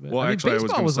baseball for a little bit? Well, I mean, actually, I was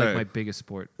baseball gonna was like say- my biggest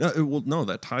sport. Well, no,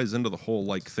 that ties into the whole,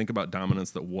 like, think about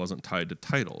dominance that wasn't tied to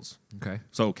titles. Okay.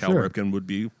 So Cal Sure. Ripken would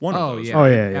be one Oh of those. yeah. Oh,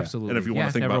 yeah, yeah. Absolutely. And if you yeah, want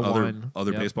to think never about won.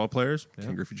 other Yep. baseball players,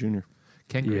 Ken Griffey Jr.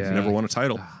 Ken Yeah. Griffey. Never won a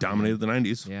title. Dominated the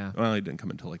 90s. Yeah. Well, he didn't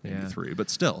come until like Yeah. 93, but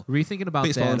still. Rethinking about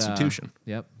Baseball that institution.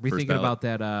 Yep. First Rethinking ballot. about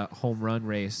that home run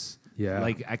race. Yeah.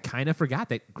 Like I kind of forgot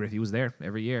that Griffey was there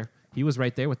every year. He was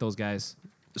right there with those guys.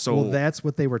 So Well, that's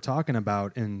what they were talking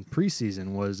about in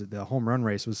preseason. Was the home run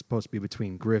race was supposed to be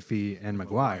between Griffey and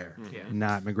McGuire, Yeah.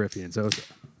 not McGriffey and Sosa.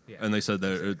 and they said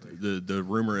that the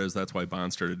rumor is that's why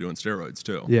Bond started doing steroids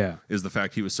too. Yeah. Is the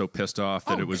fact he was so pissed off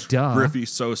that Oh, it was duh. Griffey,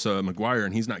 Sosa, McGuire,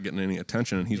 and he's not getting any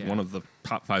attention, and he's Yeah. one of the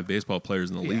top 5 baseball players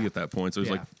in the league Yeah. at that point. So he's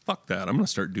Yeah. like, "Fuck that! I'm going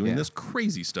to start doing Yeah. this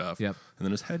crazy stuff." Yep. And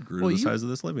then his head grew Well, to the you- size of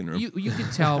this living room. You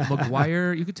could tell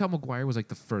McGuire. You could tell McGuire was like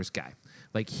the first guy.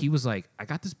 Like he was like, I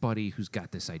got this buddy who's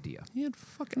got this idea. he had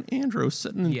fucking Andros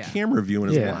sitting in Yeah. camera view in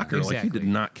his Yeah. locker, like he Exactly. did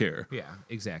not care. Yeah,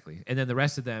 exactly. And then the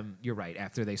rest of them, you're right.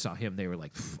 After they saw him, they were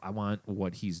like, "Pff, I want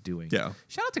what he's doing. Yeah.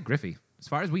 Shout out to Griffey. As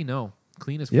far as we know,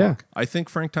 clean as Yeah. fuck. I think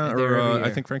Frank Thomas, And they're every I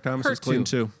year. think Frank Thomas Hurt is clean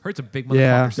too. Hurt's a big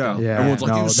Yeah. motherfucker still. Yeah. Everyone's like,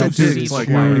 No, he was so that big. dude It's is like,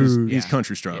 huge. he's Yeah.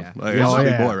 country strong. Yeah. Like, Yeah. that's a big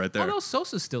Yeah. boy right there. Although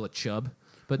Sosa's still a chub,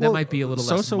 but Well, that might be a little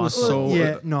Sosa less was muscle. so-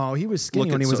 Yeah, no, he was skinny Look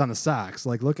when at he was so- on the Sox.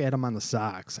 Like, look at him on the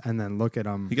Sox, and then look at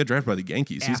him. He got drafted by the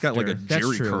Yankees. He's got like a After. That's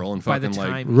Jerry true. curl and By the fucking like.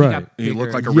 time Right. he got He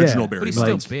looked like bigger, original Yeah. Barry but he's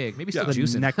Bonds. still big. Maybe Yeah. still the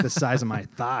juicing. neck the size of my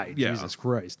thigh. Yeah. Jesus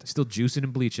Christ. Still juicing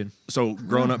and bleaching. So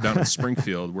growing up down in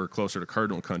Springfield, we're closer to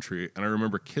Cardinal country, and I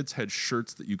remember kids had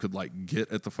shirts that you could like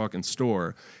get at the fucking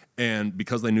store, and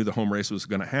because they knew the home race was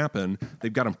going to happen,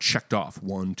 they've got them checked off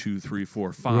 1, 2, 3,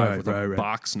 4, 5 Right, with a right, right.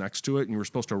 box next to it, and you were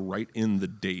supposed to write in the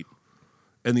date.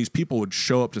 And these people would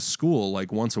show up to school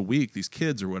like once a week, these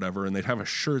kids or whatever, and they'd have a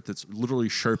shirt that's literally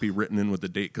Sharpie written in with the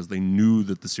date because they knew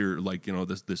that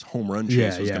this home run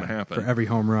chase was going to happen. For every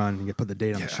home run, you put the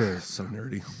date on the shirt. So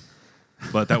nerdy.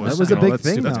 But that was, That was a big that's,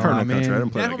 thing, That's though. Cardinal I mean- country. I didn't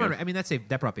play That that home run, game. I mean,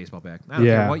 that brought baseball back. I don't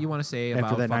Yeah. care what you want to say After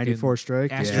about that fucking 94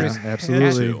 strike, Asterisk, yeah,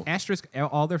 absolutely. to. Asterisk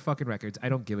all their fucking records. I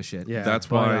don't give a shit. Yeah. That's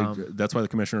But, why. That's why the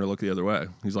commissioner looked the other way.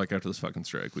 He's like, after this fucking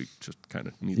strike, we just kind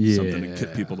of need something to get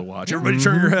Yeah. people to watch. Everybody,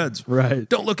 turn your heads. Right.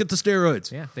 Don't look at the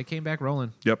steroids. Yeah, they came back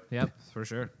rolling. Yep. Yep, for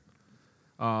sure.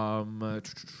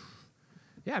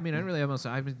 Yeah, I mean, I didn't really have much.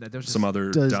 I mean, there was just Some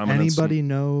other Does dominance. anybody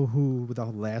know who the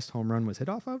last home run was hit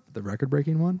off of? The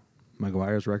record-breaking one?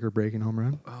 McGuire's record-breaking home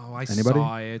run? Oh, I Anybody?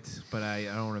 saw it, but I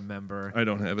don't remember. I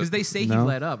don't have it. Because they say he No?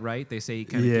 let up, right? They say he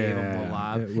kind of gave him a Yeah,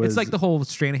 lob. it was- It's like the whole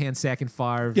Stranahan, Sack, and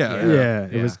Favre. Yeah, Yeah,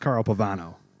 it was Carl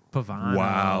Pavano. Pavano.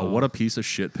 Wow, what a piece of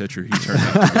shit pitcher he turned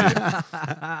out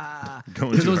to be.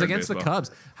 Going Because too it was hard against the baseball.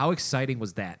 Cubs. How exciting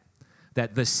was that?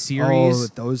 That the series Oh,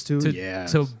 those two? to, Yeah.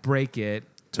 to break it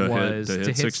To was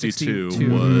hit 62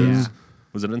 Yeah.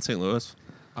 was it in St. Louis?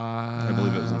 I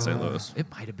believe it was in St. Louis. It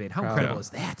might have been. How Probably. incredible is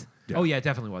that? Yeah. Oh yeah, it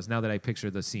definitely was. Now that I picture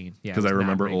the scene, yeah, Because it I was not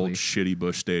remember Wrigley. old shitty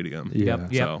Bush Stadium. Yeah.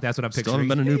 Yep, So, that's what I'm Still picturing.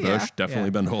 haven't been a new Yeah, Bush. Definitely yeah.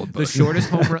 been to old The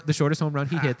Bush. shortest home run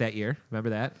he hit that year. Remember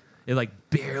that? It like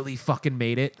barely fucking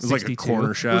made it. was like a 62. corner It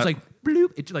was shot. like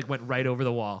bloop. It like went right over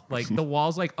the wall. Like the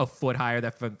wall's like a foot higher.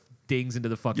 That dings into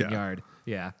the fucking Yeah. yard.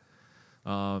 Yeah.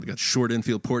 They got short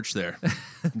infield porch there.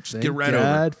 Just Thank get right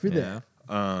God over. for Yeah.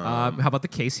 that. How about the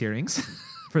case hearings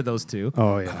for those two?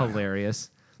 Oh, yeah. Hilarious.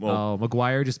 Well-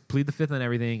 McGuire just plead the fifth on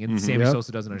everything, and Sammy Yep.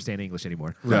 Sosa doesn't understand English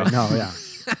anymore. Right. No, yeah.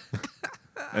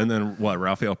 And then what?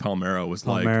 Rafael Palmeiro was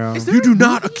Palmeiro. Is like, "You do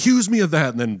not accuse me of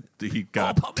that." And then he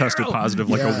got Palmeiro. tested positive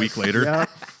like a week later. Yep.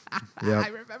 I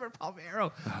Yep. remember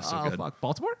Palmeiro. so Oh, good. fuck.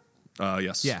 Baltimore?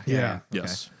 Yes. Yeah. Yeah.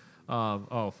 Yes. Okay.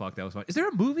 Oh, fuck. That was fun. Is there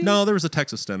a movie? No, there was a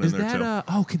Texas stint Is in there that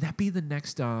too. can that be the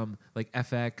next like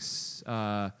FX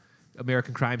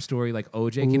American Crime Story like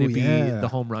OJ? Can Ooh, it be yeah. the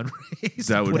home run race?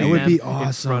 That would Putting be- That would be them in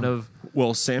awesome. front of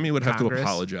Well, Sammy would have Congress. to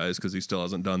apologize because he still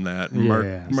hasn't done that.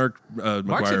 Yeah. Mark McGuire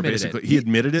admitted basically it. he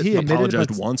admitted it, he admitted it, apologized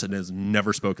but- once, and has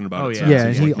never spoken about Oh, it yeah. since. Yeah, and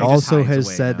He's he like, just also hides has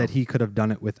away said now. that he could have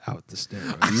done it without the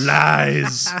steroids.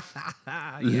 lies,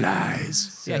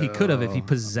 lies. Yeah, he could have if he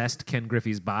possessed Ken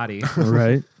Griffey's body.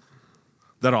 Right?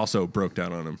 That also broke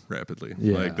down on him rapidly.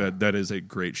 Yeah. Like that is a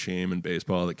great shame in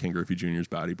baseball that Ken Griffey Jr.'s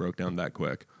body broke down that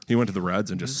quick. He went to the Reds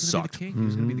and He just was gonna be sucked. the king. He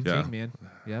was going to be the Yeah. king, man.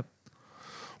 Yep.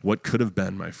 What could have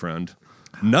been, my friend?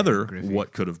 Another Griffey.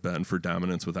 what could have been for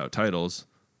dominance without titles,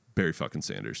 Barry fucking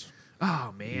Sanders.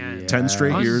 Oh man. Yeah. 10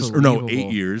 straight years, or no, 8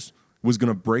 Unbelievable. years, was going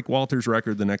to break Walter's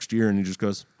record the next year, and he just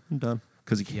goes, I'm done.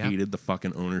 Because he Yep. hated the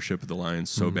fucking ownership of the Lions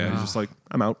so bad. He's just like,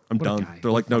 I'm out. I'm What a done. guy.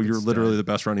 They're like, no, Fucking you're literally stud. the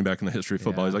best running back in the history of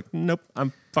football. Yeah. He's like, nope,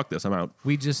 fuck this. I'm out.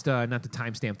 We just not to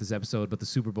timestamp this episode, but the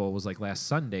Super Bowl was like last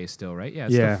Sunday still, right? Yeah,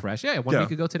 it's Yeah. still fresh. Yeah, one Yeah.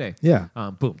 week ago today. Yeah.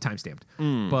 Boom, timestamped.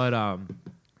 But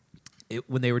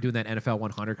when they were doing that NFL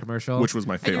 100 commercial, Which was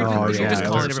my and you're, favorite you're commercial. just Yeah,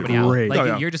 calling that's everybody out. great. Like Oh,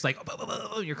 yeah. you're just like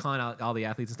you're calling out all the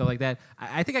athletes and stuff like that.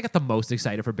 I think I got the most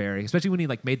excited for Barry, especially when he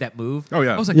like made that move. Oh,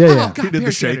 yeah. I was like, Yeah, oh yeah. god, He did the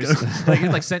Barry shake. Sanders. Like it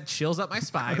like sent chills up my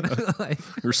spine. Like,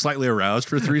 You're slightly aroused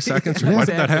for 3 seconds. Why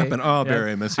did that exactly. happen? Oh, Yeah.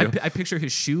 Barry, I miss you. I picture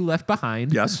his shoe left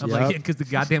behind. Yes. I'm Yep. like, because the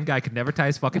goddamn guy could never tie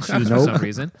his fucking shoes for Nope. some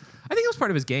reason. I think it was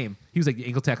part of his game. He was like,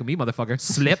 ankle tackle me, motherfucker.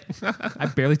 Slip. I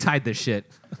barely tied this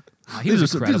shit. He was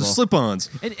these are incredible. slip-ons.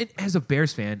 And as a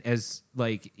Bears fan, as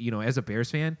a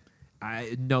Bears fan,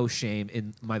 no shame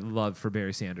in my love for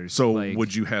Barry Sanders. So like,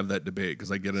 would you have that debate?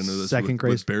 Because I get into this Second with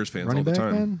greatest Bears fans all running the back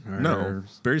time. then? No, Or-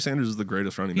 Barry Sanders is the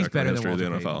greatest running he's back in better the than history Walter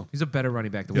of the Payton. NFL. He's a better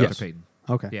running back than Yes. Walter Payton.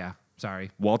 Okay. Yeah.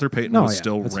 Sorry. Walter Payton No, was yeah,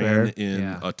 still that's ran fair. in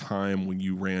Yeah. a time when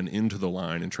you ran into the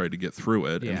line and tried to get through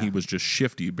it, and Yeah. he was just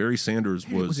shifty. Barry Sanders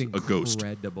It was a ghost.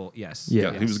 incredible. Yes.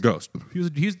 Yeah. Yeah, he was a ghost. He's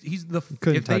the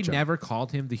Couldn't if they touch him. never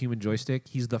called him the human joystick,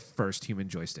 he's the first human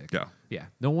joystick. Yeah. Yeah.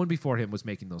 No one before him was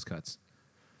making those cuts.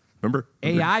 Remember?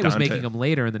 AI was Dante? making them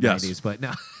later in the Yes. 90s, but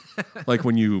no. Like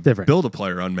when you Different. build a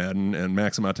player on Madden and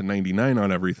max them out to 99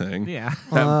 on everything. Yeah.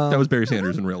 That was Barry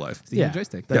Sanders in real life. The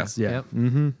joystick. That's, yeah. Yep.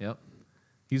 Mm-hmm. Yep.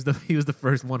 He was the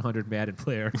first 100 Madden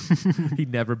player. He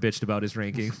never bitched about his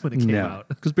ranking when it came No. out.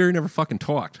 Because Barry never fucking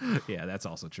talked. Yeah, that's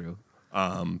also true.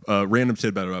 Random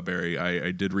tidbit about Barry.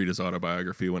 I did read his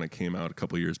autobiography when it came out a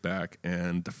couple years back,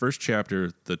 and the first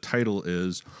chapter, the title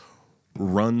is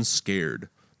 "Run Scared."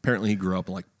 Apparently, he grew up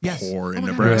like Yes. poor in Oh my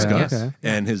God. Nebraska, Yeah, okay.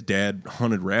 and his dad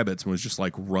hunted rabbits and was just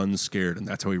like "Run Scared," and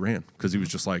that's how he ran because he was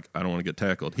just like, "I don't want to get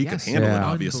tackled." He Yes. could handle it, Yeah.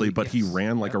 obviously, but he Yes.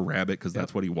 ran like Yep. a rabbit because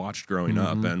that's what he watched growing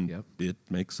up, and it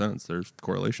makes sense. There's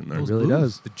correlation there. It really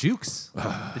does. The jukes.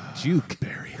 The juke.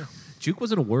 Barry. Juke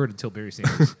wasn't a word until Barry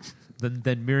Sanders.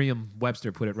 then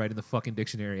Merriam-Webster put it right in the fucking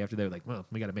dictionary after they were like, well,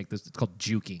 we got to make this. It's called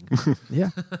juking. Yeah.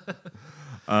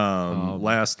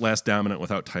 Last dominant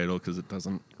without title because it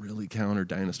doesn't really count, or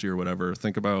dynasty or whatever.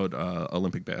 Think about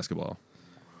Olympic basketball.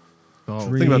 Oh,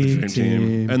 Think about the Dream Dream Team.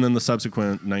 Team. And then the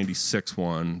subsequent 96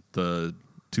 one, the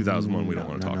 2000 one we don't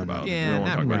want to talk about. Yeah, we don't want not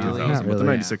to talk about really. 2000, Not but the really.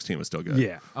 96 team is still good.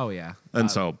 Yeah. oh yeah. And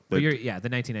so, but but- the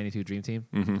 1992 Dream Team,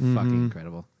 Mm-hmm. fucking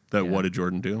incredible. That Yeah. what did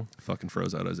Jordan do? Fucking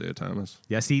froze out Isaiah Thomas.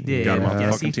 Yes, he did. Got him off the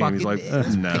yes, fucking he team. He's like,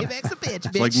 did. nah. Payback's a bitch,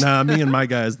 It's like, nah, me and my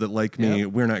guys that like me,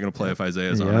 Yep. we're not going to play if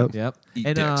Isaiah's on Yep. it. Yep. Eat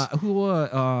And dicks.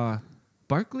 who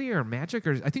Barkley or Magic,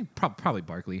 or I think probably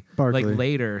Barkley, Barkley. like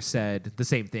later said the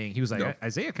same thing. He was like, Yep.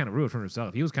 Isaiah kind of ruined for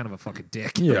himself. He was kind of a fucking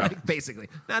dick. Yeah. Like, basically.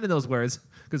 Not in those words,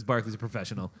 because Barkley's a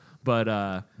professional.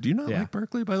 But Do you not yeah. like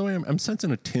Barkley, by the way? I'm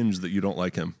sensing a tinge that you don't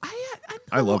like him.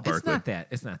 I love It's Barkley. not that.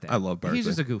 It's not that. I love Barkley. He's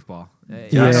just a goofball. I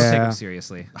Yeah. don't take him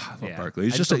seriously. I love Yeah. Barkley.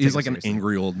 He's I just don't he's take like him an seriously.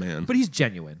 angry old man. But he's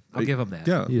genuine. I'll give him that.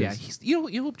 Yeah. He Yeah. is. He's, you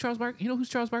know who Charles Barkley? You know who's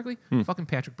Charles Barkley? Fucking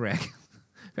Patrick Bragg.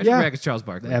 Patrick Yeah. Bragg is Charles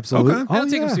Barkley. Absolutely. Okay. I don't Oh,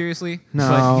 take him yeah. seriously, No.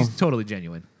 but he's totally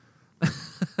genuine.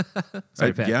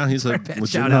 Sorry, Pat. Yeah, he's a Sorry, Pat. Shout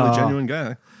legitimately out. genuine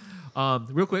guy.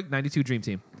 Real quick, 92 Dream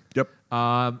Team. Yep.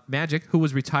 Magic, who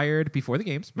was retired before the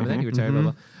games. Remember that? He retired,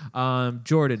 blah, blah.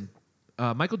 Jordan,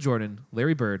 Michael Jordan,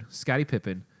 Larry Bird, Scottie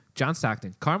Pippen, John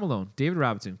Stockton, Karl Malone, David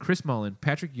Robinson, Chris Mullin,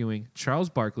 Patrick Ewing, Charles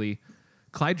Barkley,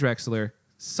 Clyde Drexler,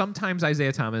 sometimes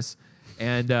Isaiah Thomas,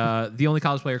 and the only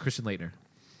college player, Christian Laettner.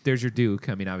 There's your Duke.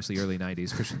 I mean, obviously, early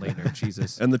 90s, Christian Laettner.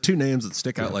 Jesus. And the two names that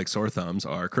stick out like sore thumbs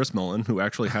are Chris Mullin, who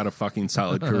actually had a fucking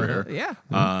solid career.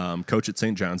 Yeah. Coach at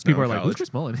St. John's. People now are in like, who's college.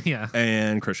 Chris Mullin? Yeah.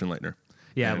 And Christian Laettner.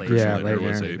 Yeah, And Laettner. Christian Yeah, Laettner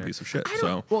was Laettner. a piece of shit. I So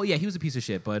don't, well, yeah, he was a piece of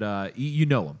shit, but you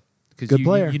know him. Because Good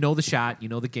player. You know the shot, you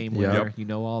know the game Yep. winner, you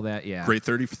know all that. Yeah. great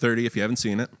 30 for 30 if you haven't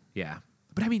seen it. Yeah.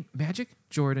 But I mean, Magic,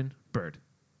 Jordan, Bird.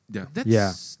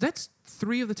 Yeah. That's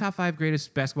three of the top 5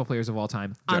 greatest basketball players of all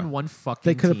time Yeah. on one fucking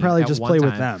They could have team probably at just one played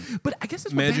with time. them. But I guess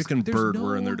that's what Magic and there's Bird no-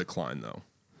 were in their decline though.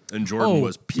 And Jordan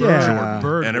was Bird, pure Yeah. Jordan.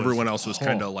 Bird and was- everyone else was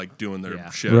kind oh. of like doing their Yeah.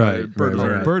 shit. Right, Bird was right,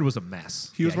 all right. Bird was a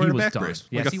mess. He was Yeah, wearing a was back done. brace.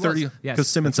 Yes, Like a he 30 was. Yes, because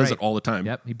Simmons that's says right. it all the time.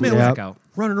 Yep, he Man, blew his Yep. back out.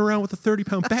 running around with a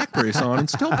 30-pound back brace on and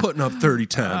still putting up 30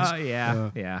 tens.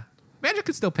 Yeah. Magic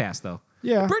could still pass though.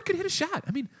 Yeah. Bird could hit a shot.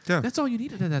 I mean, Yeah. that's all you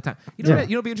needed at that time. You know, Yeah. what,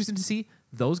 you know, what'd be interesting to see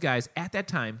those guys at that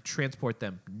time transport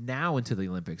them now into the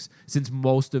Olympics, since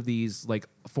most of these like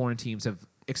foreign teams have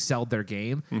excelled their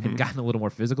game and gotten a little more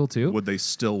physical too. Would they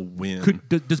still win?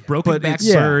 Does broken But back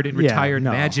it's- Bird and Yeah, retired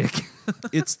no. Magic?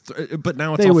 But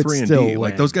now it's They all would 3 and still D.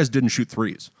 Like win. those guys didn't shoot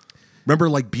threes. Remember,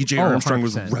 like BJ Oh, Armstrong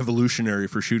was 100%. revolutionary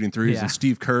for shooting threes, Yeah. and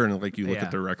Steve Kerr, and like you look Yeah.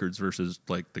 at their records versus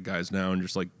like the guys now, and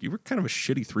just like you were kind of a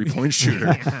shitty 3-point shooter.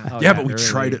 Oh, yeah, but we really.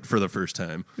 tried it for the first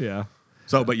time. Yeah.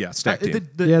 So, but yeah, stack team.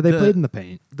 Yeah, they played in the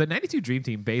paint. The 92 Dream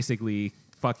Team basically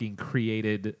fucking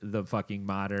created the fucking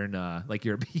modern like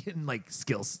European like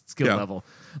skill Yeah. level.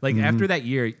 Like after that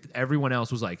year, everyone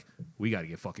else was like, we got to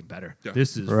get fucking better. Yeah.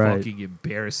 This is Right. fucking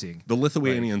embarrassing. The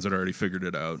Lithuanians had already figured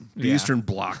it out. The Yeah. Eastern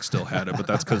Bloc still had it, but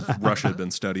that's because Russia had been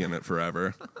studying it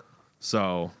forever.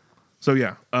 So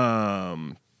yeah.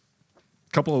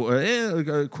 Couple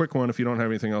a quick one if you don't have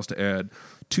anything else to add.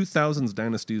 2000s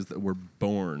dynasties that were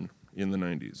born in the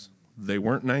 90s. They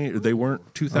weren't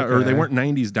 2000 or they Okay. weren't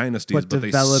 90s dynasties, but they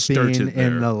developing started there.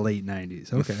 in the late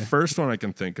 90s. Okay. The first one I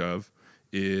can think of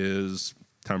is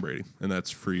Tom Brady, and that's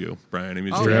for you, Brian. He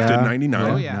was Oh, drafted in yeah. 99,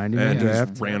 Oh, yeah. 99 and draft.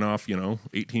 he's ran off,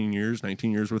 18 years,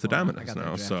 19 years worth of I dominance got that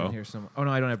now. draft So in here oh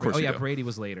no, I don't have. course Oh you yeah, do. Brady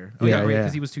was later. Oh Yeah, yeah, Brady yeah.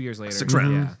 because he was 2 years later. 6th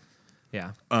round.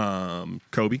 Yeah.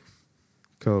 Kobe.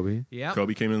 Kobe. Yeah.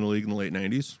 Kobe came in the league in the late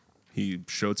 90s. He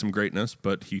showed some greatness,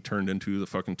 but he turned into the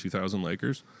fucking 2000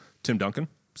 Lakers. Tim Duncan,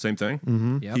 same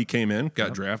thing. Yep. He came in,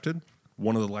 got drafted.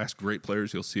 One of the last great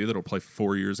players you'll see that'll play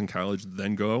 4 years in college,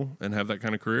 then go and have that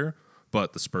kind of career.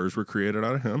 But the Spurs were created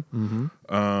out of him.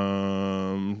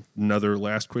 Another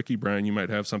last quickie, Brian, you might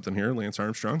have something here. Lance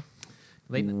Armstrong.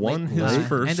 won his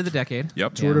first end of the decade.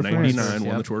 Yep, Tour de France. 99 won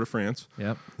Yep. the Tour de France.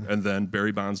 Yep. And then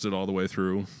Barry Bonds did all the way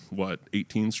through,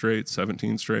 18 straight,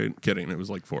 17 straight? Kidding, it was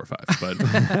like 4 or 5.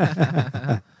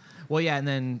 But Well, yeah, and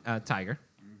then Tiger.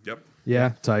 yep.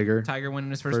 Yeah, Tiger. Tiger winning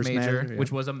his first First major, major, yeah.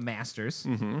 which was a Masters.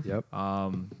 Yep.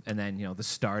 And then, the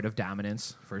start of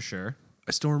dominance for sure.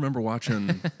 I still remember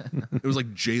watching, it was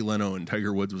like Jay Leno and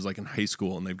Tiger Woods was like in high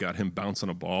school, and they've got him bouncing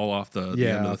a ball off the end of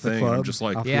the off the thing. And I'm club, just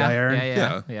like, off the Yeah, iron.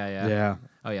 yeah. Yeah.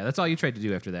 Oh, yeah, that's all you tried to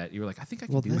do after that. You were like, I think I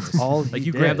can Well, do that's this. all Like, he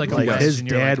you did. grabbed, like, a wedge his and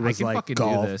you're dad like, I was can like fucking do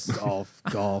golf, this.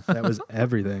 golf. That was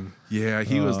everything. yeah,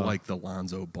 he was like the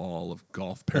Lonzo Ball of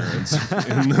golf parents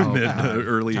in the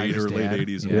early Tiger's 80s or late dad.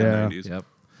 80s and Yeah. mid 90s. Yep.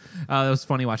 That was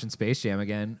funny watching Space Jam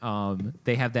again.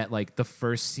 They have that, like, the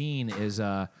first scene is,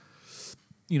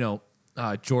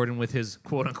 Jordan with his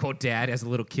quote unquote dad as a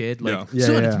little kid, like, Yeah.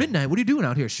 son, Yeah, it's yeah. midnight. What are you doing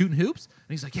out here? Shooting hoops? And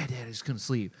he's like, yeah, Dad, I just couldn't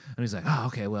sleep. And he's like, oh,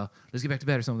 okay, well, let's get back to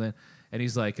bed or something. And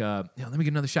he's like, let me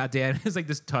get another shot, Dad. It's like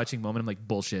this touching moment. I'm like,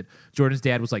 bullshit. Jordan's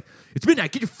dad was like, it's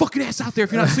midnight. Get your fucking ass out there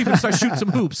if you're not sleeping and start shooting some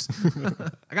hoops.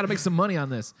 I got to make some money on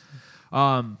this.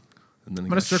 And then I'm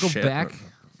going to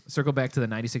circle back to the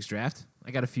 96 draft.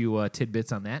 I got a few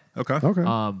tidbits on that. Okay.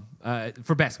 Okay.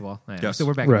 For basketball. Yeah. Yes. So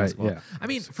we're back to Right, basketball. yeah. I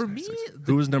mean, for me,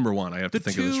 Who was number one? I have to the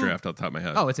think of this two- draft off the top of my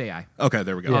head. oh, it's AI. Okay,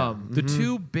 there we go. The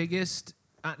two biggest,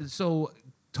 so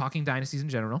talking dynasties in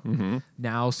general,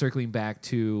 now circling back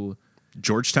to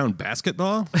Georgetown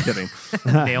basketball? Kidding.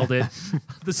 nailed it.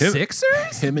 The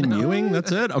Sixers? Him and Ewing?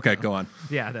 That's it? Okay, go on.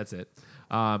 Yeah, that's it.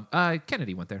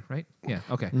 Kennedy went there, right? Yeah,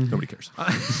 okay. Nobody cares.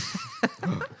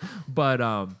 But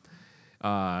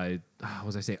what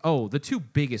was I say? Oh, the two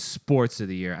biggest sports of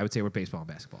the year, I would say, were baseball and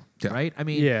basketball. Yeah. Right? I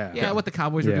mean, Yeah. what the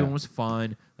Cowboys were Yeah. doing was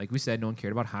fun. Like we said, no one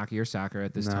cared about hockey or soccer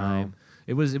at this No. time.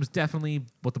 It was definitely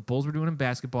what the Bulls were doing in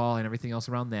basketball and everything else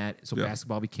around that. So Yeah.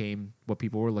 basketball became what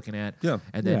people were looking at. Yeah.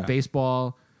 And then Yeah.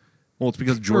 baseball. Well, it's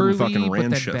because Jordan Early, fucking but ran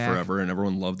then shit back. forever, and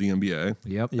everyone loved the NBA.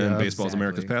 Yep. And Yeah, baseball's exactly.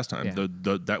 America's pastime.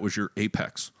 Yeah. That was your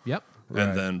apex. Yep. Right.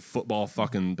 And then football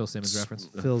fucking Bill Simmons reference.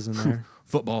 Phil's in there.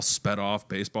 football sped off,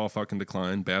 baseball fucking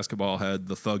declined, basketball had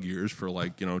the thug years for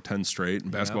 10 straight,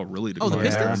 and basketball really Oh, the declined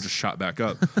and Pistons? just shot back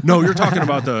up. No, you're talking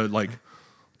about the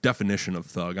definition of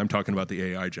thug. I'm talking about the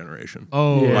AI generation.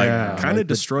 Oh, Yeah. Kind of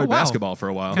destroyed wow. basketball for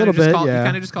a while. Little bit, You yeah.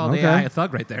 kind of just called Okay. AI a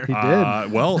thug right there. He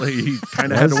did. Well, he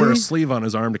kind of had to Was wear a he? sleeve on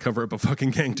his arm to cover up a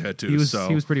fucking gang tattoo. He was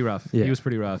so, pretty rough. Yeah. He was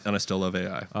pretty rough. and I still love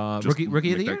AI. Just Rookie of the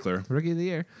make year. that clear. Rookie of the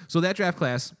year. So that draft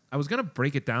class, I was gonna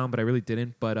break it down, but I really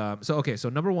didn't. But so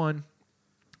number one,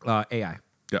 AI.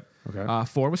 Yep. Okay.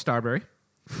 4 was Starberry.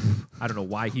 I don't know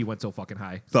why he went so fucking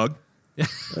high. Thug.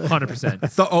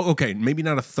 100%. Okay, maybe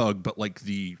not a thug, but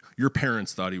your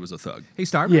parents thought he was a thug. Hey,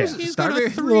 Starberry. Yeah. He's got a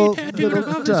Starberry. 3 Little- tattooed little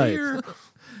above his type. ear.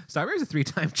 Starberry's a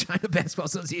 3-time China Basketball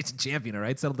Association champion. All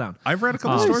right, settle down. I've read a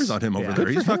couple Nice. stories on him over Yeah. there.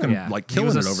 Good He's for him. fucking Yeah. He killing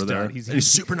was it a over there. stud. And he's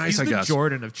super nice, he's I the guess.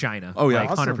 Jordan of China. Oh, yeah.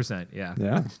 like, Awesome. 100%.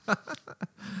 Yeah.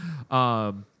 Yeah.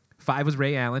 5 was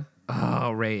Ray Allen.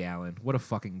 Oh, Ray Allen. What a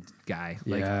fucking guy.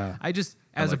 Yeah. I just,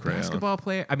 as like a Ray basketball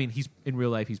player, I mean, he's in real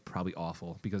life, he's probably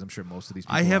awful because I'm sure most of these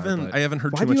people I haven't are, but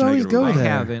heard Why too do much you always negative go about I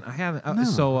him. there? haven't. No.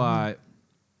 So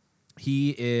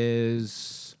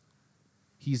he's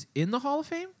in the Hall of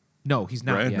Fame? No, he's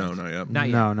not Right? yet. No, not yet. Not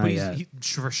yet. No, not but yet.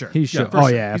 For sure. He should. For Oh,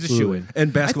 sure. yeah, He's absolutely. a shoo-in.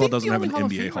 And basketball I think doesn't the have an only Hall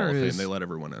of NBA Hall of Famer Fame. is- They let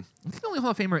everyone in. I think the only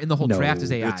Hall of Famer in the whole No, draft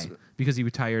is AI it's- because he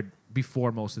retired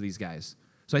before most of these guys.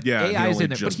 So Yeah, he AI is only in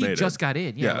there, but just he made just it. got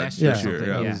in. Yeah, last year. or this year,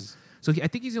 something. yeah. So I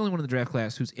think he's the only one in the draft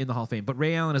class who's in the Hall of Fame. But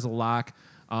Ray Allen is a lock.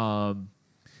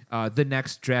 The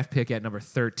next draft pick at number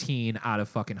 13 out of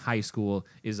fucking high school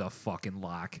is a fucking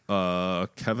lock.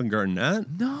 Kevin Garnett?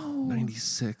 No.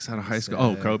 96 out of high school.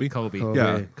 Oh, Kobe? Kobe.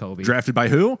 Yeah. Kobe. Drafted by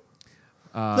who?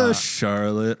 The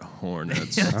Charlotte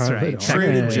Hornets. That's All right. right.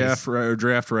 Traded Technically.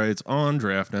 draft rights on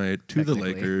draft night to the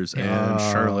Technically. Lakers, and Yeah.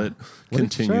 Charlotte What did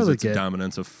continues Charlote its get?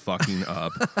 dominance of fucking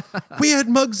up. We had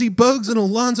Muggsy Bugs and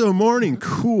Alonzo Mourning.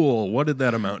 Cool. What did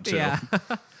that amount to? Yeah.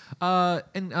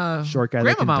 And Short guy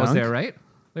that can Grandmama was dunk? there, right?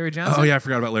 Larry Johnson. Oh yeah, I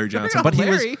forgot about Larry Johnson. about But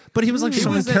Larry? he was like He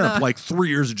Sean was in, Kemp, like 3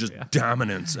 years of just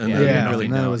dominance, and Yeah, then yeah, nothing.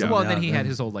 and then it was Yeah. Well, and then Yeah, he then- had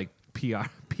his old like PR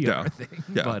Yeah. thing.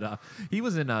 Yeah. But he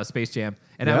was in Space Jam,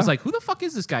 and I Yeah? was like, "Who the fuck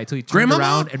is this guy?" Till he turned Grandmama?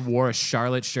 around and wore a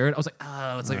Charlotte shirt. I was like,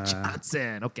 "Oh, it's like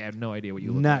Johnson." Okay, I have no idea what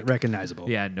you look Not like. recognizable.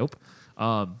 Yeah, nope.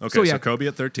 Okay, so yeah, Kobe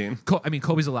at 13.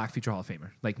 Kobe's a lock future Hall of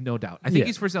Famer, like no doubt. I think Yeah.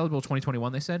 he's first eligible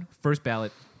 2021. They said first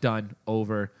ballot done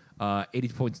over.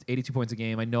 82 points a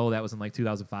game. I know that was in like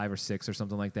 2005 or 6 or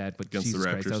something like that. But Against the Jesus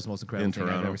Christ, Raptors that was the most incredible in thing I've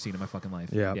Toronto. ever seen in my fucking life.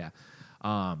 Yeah. Yeah.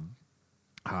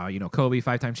 Kobe,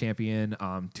 5-time champion,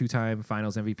 2-time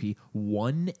Finals MVP,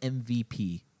 1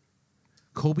 MVP.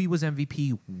 Kobe was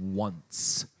MVP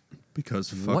once.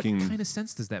 Because What fucking kind of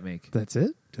sense does that make? That's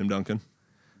it. Tim Duncan,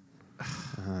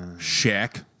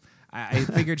 Shaq, I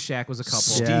figured Shaq was a couple.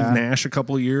 Steve Yeah. Nash, a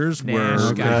couple of years Nash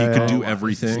where got- he could do Oh,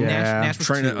 everything. Yeah. Nash was I'm two.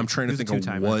 trying He to was a think of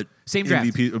two-timer. what Same draft.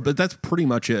 MVP, but that's pretty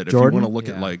much it. If Jordan? you want to look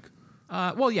Yeah. at like,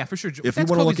 Well, yeah, for sure. If That's you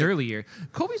wanna Kobe's look at- early year.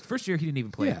 Kobe's first year, he didn't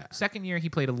even play. Yeah. Second year, he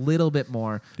played a little bit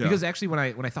more. Yeah. Because actually, when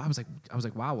I thought, I was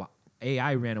like, wow,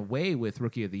 AI ran away with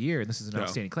Rookie of the Year, and this is an Yeah.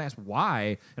 outstanding class.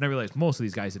 Why? And I realized most of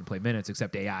these guys didn't play minutes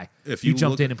except AI. If He you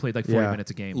jumped look- in and played like 40 Yeah. minutes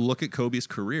a game. look at Kobe's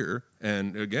career,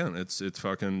 and again, it's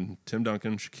fucking Tim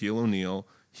Duncan, Shaquille O'Neal.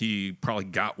 He probably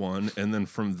got one, and then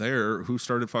from there, who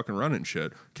started fucking running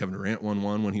shit? Kevin Durant won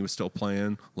one when he was still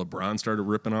playing. LeBron started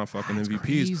ripping off fucking That's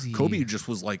MVPs. crazy. Kobe just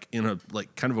was like in a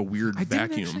like kind of a weird I didn't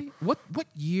vacuum. actually. What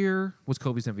year was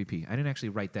Kobe's MVP? I didn't actually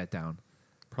write that down.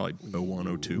 Probably 01,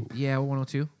 02. Yeah,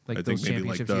 102. Like I those think maybe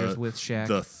like championship the years with Shaq.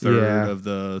 the third Yeah. of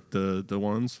the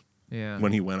ones yeah.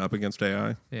 when he went up against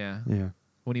AI. yeah. Yeah.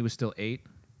 When he was still 8.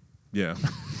 Yeah,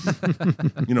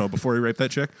 before he raped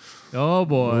that chick. Oh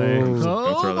boy. Don't throw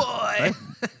Oh that-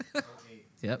 boy.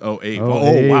 Yep. Oh, 8. Oh,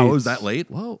 Oh, wow, eight. was that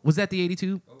late? Whoa, was that the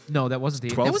 82? No, that wasn't the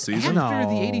 12th That was season? after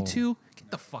the No. 82.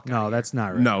 Get the fuck out No, of here. that's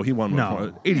not right. No, he won. No.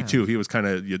 One. 82. He was kind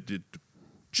of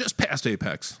just past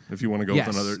apex. If you want to go Yes,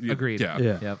 with another, agreed. Yeah.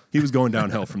 Yeah. Yep. He was going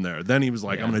downhill from there. Then he was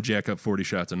like, Yeah. "I'm going to jack up 40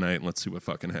 shots a night and let's see what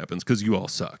fucking happens because you all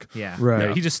suck." Yeah. Right.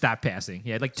 Yeah, he just stopped passing. He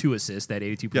had like 2 assists that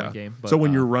 82-point Yeah. game. But, So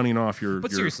when you're running off your,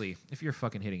 But your seriously, if you're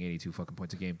fucking hitting 82 fucking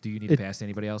points a game, do you need It- to pass to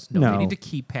anybody else? No, No. they need to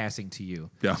keep passing to you.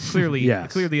 Yeah. Clearly,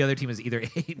 Yes. clearly the other team is either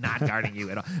not guarding you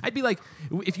at all. I'd be like,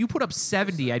 if you put up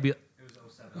 70, I'd be,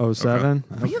 07?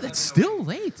 yeah, that's still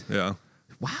late. yeah,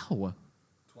 Wow.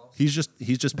 he's just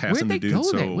Where'd passing they the dude. go?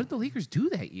 So What did the Lakers do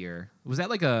that year? Was that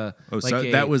like a? Oh, like so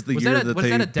a- that was the year that, that was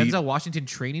they that a beat- Denzel Washington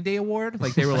Training Day award?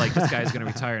 Like they were like, this guy's gonna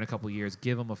retire in a couple of years.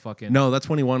 Give him a fucking. no, that's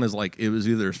when he won. Is like it was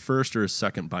either his first or his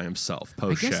second by himself I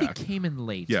post guess Shaq. he came in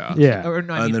late. Yeah. Yeah. Or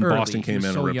no, I and mean then early. Boston He came was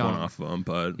in so and ripped young. one off of him.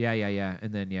 But Yeah.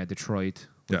 And then Detroit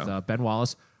with Yeah. Ben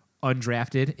Wallace,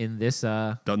 undrafted in this.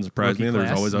 doesn't surprise rookie me. There's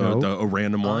class. always Nope. a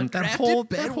random one. That Undrafted whole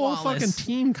Ben that whole fucking Wallace.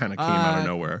 team kind of came out of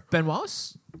nowhere. Ben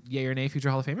Wallace, yay or nay, future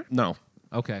Hall of Famer? No.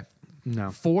 Okay. No.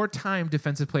 4-time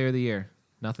Defensive Player of the Year.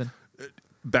 Nothing.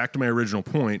 Back to my original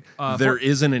point, there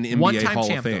isn't an NBA one-time Hall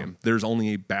champ, of Fame. though. There's only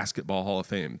a basketball Hall of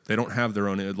Fame. They don't have their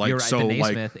own. Like You're right, so, the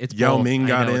like Naismith, it's Yao both. Ming I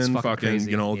got know, it's in. fucking Fucking,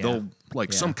 crazy. Yeah. they'll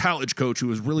like Yeah. some college coach who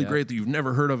was really Yeah. great that you've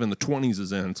never heard of in the 20s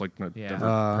is in. It's like never Yeah.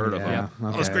 heard of yeah. him.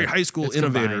 Oh, this Okay. great high school It's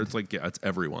innovator. combined. It's like it's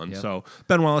everyone. Yep. So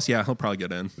Ben Wallace, yeah, he'll probably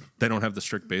get in. They don't have the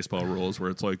strict baseball rules where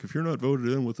it's like if you're not voted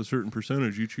in with a certain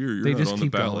percentage each year, you're They not just on the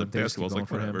keep going. ballot. They just keep Basketball's going like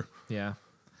for him. forever.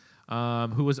 Yeah.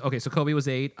 Who was okay? So Kobe was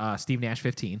 8. Steve Nash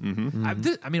 15.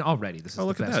 I mean, already this is Oh, the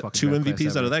look best at that! fucking 2 draft class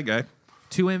MVPs out ever. of that guy.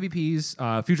 2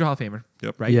 MVPs. Future Hall of Famer.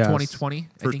 Yep. Right. Yes. 2020. I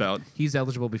First think ballot. He's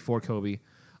eligible before Kobe.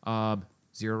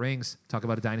 0 rings. Talk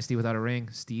about a dynasty without a ring.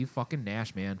 Steve fucking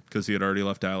Nash, man. Because he had already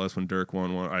left Dallas when Dirk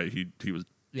won one. He was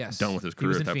Yes. done with his He career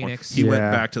was at in that Phoenix. point. He went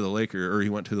Yeah. back to the Lakers, or he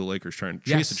went to the Lakers trying to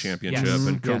chase Yes. a championship, Yes.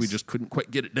 and Kobe Yes. just couldn't quite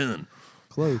get it done.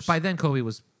 Close. By then, Kobe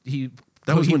was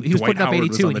That was he, when he was Dwight putting up Howard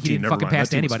 82 was on and the he team. didn't Never fucking mind. pass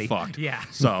That to team was anybody. fucked. Yeah.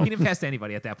 So- he didn't pass to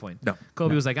anybody at that point. No.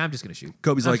 Kobe was like, I'm just gonna shoot.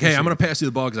 Kobe's like, "Hey, I'm going to pass you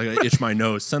the ball because I got to itch my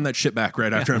nose. Send that shit back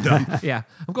right after I'm done." Yeah,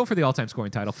 I'm going for the all-time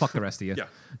scoring title. Fuck the rest of you.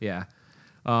 Yeah.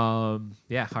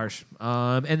 Yeah, harsh.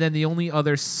 And then the only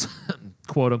other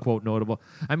quote unquote notable,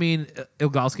 I mean,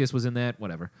 Ilgauskas was in that.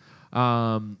 Whatever.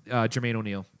 Jermaine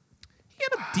O'Neal. He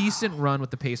had a decent run with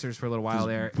the Pacers for a little while His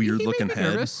there. weird-looking he made me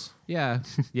head. nervous. Yeah.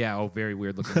 Yeah. Oh, very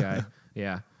weird looking guy.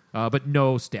 Yeah. But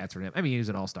no stats for him. I mean, he was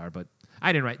an all-star, but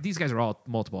I didn't write. These guys are all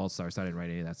multiple all-stars, so I didn't write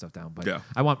any of that stuff down. But Yeah.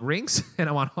 I want rings and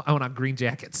I want green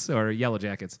jackets or yellow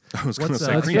jackets. I was going to What's,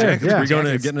 say, uh, green fair, jackets. yeah. We're going to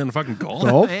Jackets. getting into fucking golf.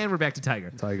 Golf? And we're back to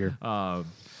Tiger. Tiger.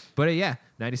 But yeah,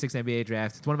 96 NBA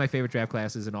draft. It's one of my favorite draft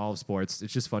classes in all of sports.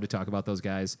 It's just fun to talk about those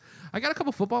guys. I got a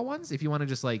couple football ones if you want to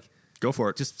just like Go for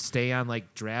it. just stay on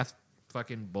like draft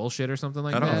fucking bullshit or something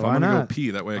like I don't know. that. If Why I'm going to go not?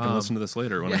 pee. That way I can listen to this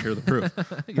later when I hear the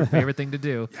proof. Your favorite thing to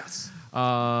do. Yes.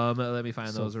 Let me find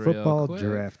those real Football quick.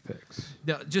 draft picks.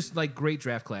 No, just like great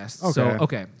draft class.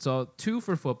 Okay. So 2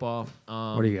 for football.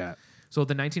 What do you got? So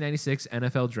the 1996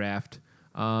 NFL draft.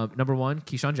 Number 1,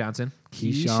 Keyshawn Johnson.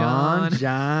 Keyshawn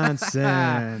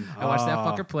Johnson. I watched that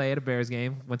Oh. fucker play at a Bears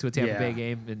game. Went to a Tampa Yeah. Bay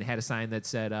game and had a sign that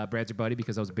said "Brad's your buddy"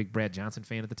 because I was a big Brad Johnson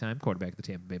fan at the time, quarterback of the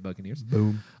Tampa Bay Buccaneers.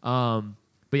 Boom.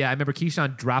 But yeah, I remember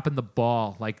Keyshawn dropping the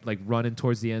ball, like running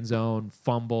towards the end zone,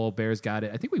 fumble. Bears got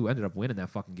it. I think we ended up winning that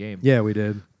fucking game. Yeah, we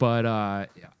did. But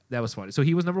yeah, that was funny. So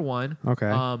he was number 1. Okay.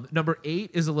 Number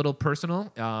 8 is a little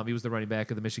personal. He was the running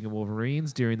back of the Michigan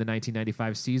Wolverines during the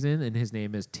 1995 season, and his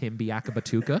name is Tim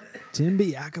Biakabatuka.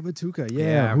 Timby Akabatuka.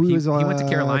 Yeah, who he, was, he went to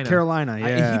Carolina. Carolina,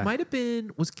 yeah. He might have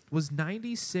been was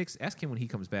 96. Ask him when he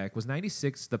comes back. Was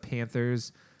 96 the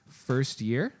Panthers' first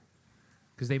year?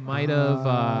 Because they might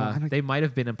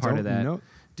have been a part of that. know.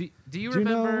 Do you Do you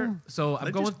remember? know? So Did I'm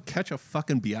I going. just catch a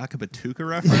fucking Biaka Batuka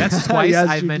reference? That's twice Yes,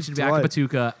 I've you mentioned did twice.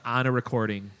 Biakabatuka on a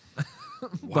recording.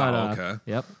 Wow, okay.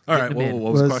 Yep. All right, Getting him in.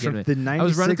 what was the Was question? the I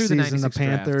was running 96 through the season the 96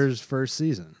 draft. Panthers' first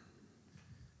season?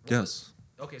 Yes.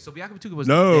 Okay, so Biakabatuka was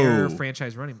No. their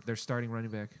franchise their starting running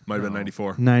back. Might have been No.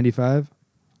 94. 95?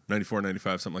 94,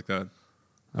 95, something like that.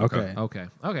 Okay.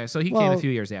 Okay. So he came Well, a few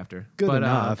years after. good but,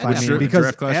 enough. I Which mean, dra- because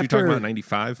draft class you talking after- about?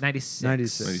 95? 96.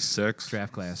 96. Ninety-six.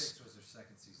 Draft class.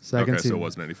 Second Okay, so season. it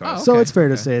was 95. Oh, So okay, it's fair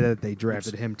to okay. say that they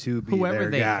drafted him to be Whoever their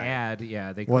they guy. had,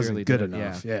 yeah, they Wasn't clearly good did it,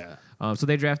 enough. Yeah. So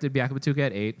they drafted Biakabatuka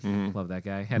at 8. Mm-hmm. Love that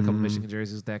guy. Had a couple Michigan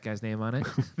jerseys with that guy's name on it.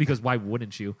 Because why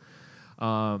wouldn't you?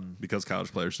 Because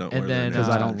college players don't And wear their then, names Because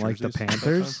I on don't their like the jerseys.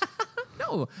 Panthers.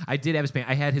 No, I did have his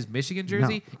I had his Michigan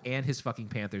jersey and his fucking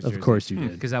Panthers jersey. Of course you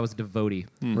did. Because I was a devotee.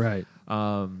 Right.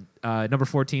 Number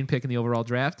 14 pick in the overall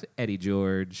draft, Eddie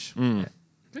George.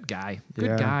 Good guy. Good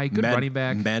Yeah. guy. Good Mad- running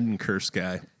back. Madden curse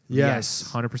guy. Yes,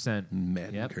 Yes. 100%.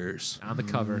 Madden Yep. curse. On the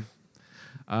cover.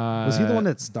 Was he the one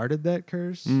that started that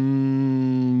curse?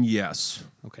 Yes.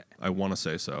 Okay. I want to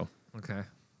say so. Okay.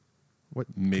 What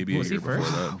Maybe Was a he year before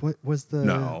first? that. What was the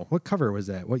No. What cover was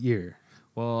that? What year?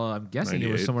 Well, I'm guessing it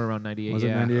was 98. somewhere around 98. Was it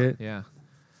yeah. 98? Yeah.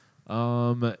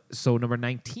 So number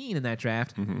 19 in that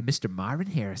draft, Mr. Marvin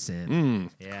Harrison.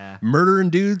 Yeah. Murdering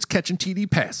dudes, catching TD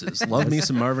passes. Love me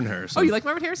some Marvin Harrison. Oh, you like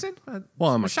Marvin Harrison?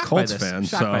 Well, I'm a shocked by Colts this. fan,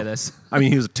 Shocked so by this. I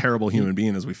mean, he was a terrible human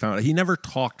being, as we found out. He never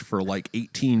talked for like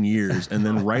 18 years, and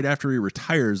then right after he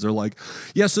retires, they're like,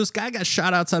 "Yeah, so this guy got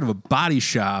shot outside of a body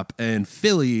shop in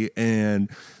Philly, and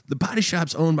the body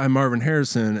shop's owned by Marvin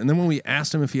Harrison." And then when we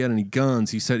asked him if he had any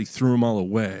guns, he said he threw them all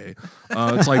away.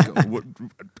 It's like.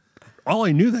 All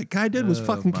I knew that guy did was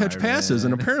fucking catch Marvin. passes,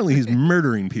 and apparently he's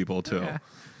murdering people too.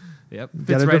 Yep.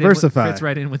 Gotta right diversify. Fits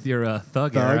right in with your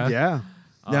thug era. Yeah.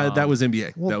 Yeah, that was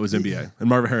NBA. well, that was NBA. And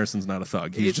Marvin Harrison's not a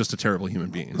thug. He's just a terrible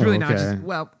human being. It's really not Okay. just,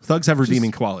 well, Thugs have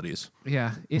redeeming qualities.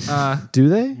 yeah. Do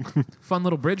they? Fun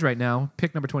little bridge right now.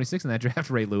 Pick number 26 in that draft,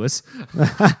 Ray Lewis.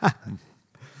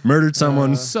 Murdered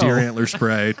someone, So- deer antler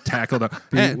spray, tackled a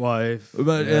Beat wife.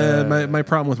 But my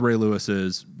problem with Ray Lewis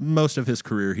is most of his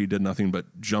career he did nothing but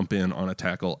jump in on a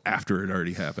tackle after it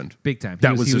already happened. Big time.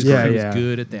 That was his he career. was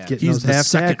good at that. Getting He's those the half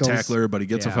second tackles. tackler, but he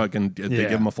gets a Yeah. fucking. They Yeah.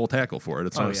 give him a full tackle for it.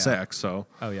 It's Oh, not a yeah. sack. So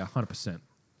Oh, yeah, 100%.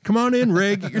 come on in,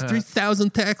 Ray. Get your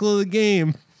 3,000th tackle of the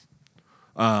game.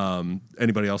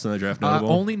 Anybody else in that draft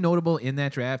notable? Only notable in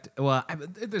that draft. Well, I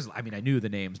knew the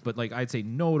names, but like I'd say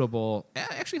notable.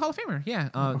 Actually, Hall of Famer. Yeah.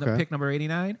 Okay. Pick number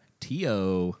 89,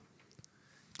 T.O.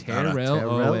 Terrell Terrell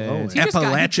Owens. Owens. He just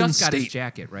Appalachian got his State.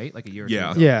 jacket, right? Like a year or Yeah,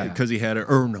 two ago. Yeah. because he had a.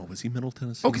 Or no, was he Middle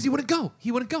Tennessee? Oh, because he wouldn't go.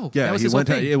 He wouldn't go. Yeah, that was he his went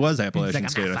whole to. thing. It was He's Appalachian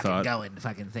like, State. I'm I not fucking thought. going.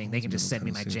 Fucking thing. They can just send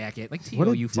me my jacket. Like What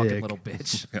T.O., a you fucking dick. little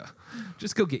bitch. Yeah.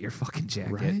 Just go get your fucking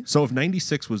jacket. Right? So if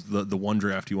 96 was the one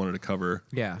draft you wanted to cover,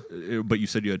 Yeah. but you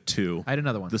said you had two. I had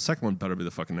another one. The second one better be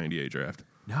the fucking 98 draft.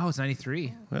 No, it's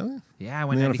 93. Really? Yeah, I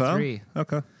went In the NFL? 93.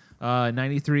 Okay.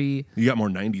 93. You got more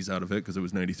 90s out of it because it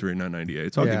was 93 and not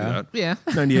 98. So I'll give you Yeah. that. Yeah.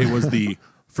 98 was the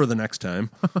for the next time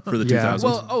for the Yeah. 2000s.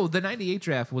 Well, the 98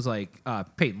 draft was like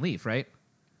Peyton Leaf, right?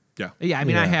 yeah. Yeah, I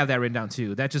mean, I Yeah. have that written down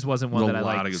too. That just wasn't one There's that a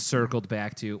I lot like of- circled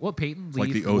back to. Well, Peyton Leaf,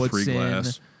 Like the 03 Woodson,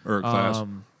 class or class.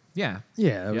 Yeah.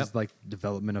 Yeah, it Yep. was like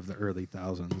development of the early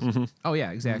thousands. Mm-hmm. Oh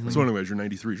yeah, exactly. So anyways, your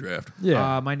 93 draft.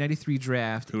 Yeah. My 93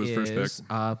 draft Who was is first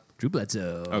Drew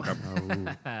Bledsoe.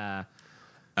 Okay.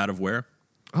 Out of where?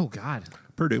 Oh God.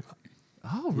 Purdue.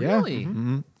 Oh Yeah. really?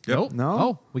 Yep. Nope. No.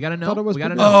 Oh, we gotta know. Thought it was we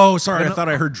gotta Purdue. know. Oh, sorry. I No, thought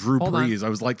I heard Drew Hold on. Brees. I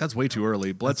was like, that's way too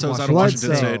early. Bledsoe's out of Bledsoe.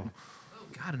 Washington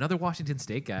State. God, another Washington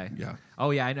State guy. Yeah.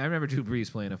 Oh yeah, I remember Drew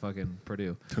Brees playing at fucking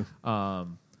Purdue.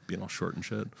 Being all short and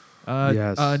shit.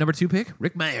 Yes. Number 2 pick,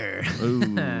 Rick Meyer. Ooh.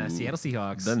 Seattle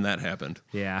Seahawks. Then that happened.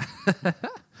 Yeah.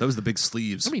 That was the big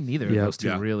sleeves. I mean, neither of Yep. those two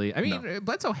Yeah. really. I mean, No.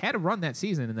 Bledsoe had a run that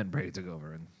season, and then Brady took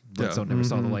over, and Bledsoe Yeah. never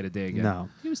saw the light of day again. No.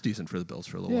 he was decent for the Bills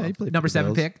for a little Yeah, while. he played Number for the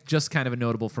 7 Bills. pick, just kind of a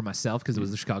notable for myself because it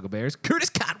was the Chicago Bears. Curtis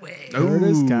Conway.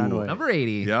 Curtis Ooh. Conway. Number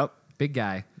 80. Yep. Big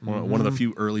guy. One of the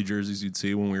few early jerseys you'd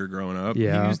see when we were growing up.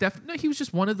 Yeah. He was he was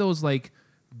just one of those like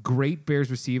great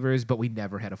Bears receivers, but we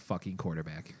never had a fucking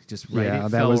quarterback. Just right, Yeah, it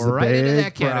that fell was the right into big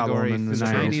that category problem in for the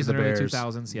the 90s 90s for and the early Bears.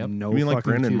 2000s. Yep. No You mean like fucking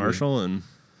Brandon QB. Marshall and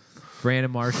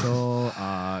Brandon Marshall,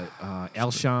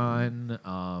 Alshon.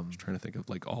 Trying to think of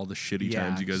like all the shitty Yeah,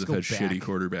 times you guys just have had go shitty back.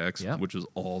 quarterbacks, Yep. which is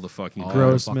all the fucking All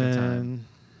time. the fucking Grossman. time.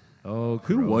 Oh,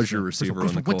 Who was your Grossman. receiver on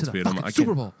the Grossman went Colts to the beat 'em? fucking I Super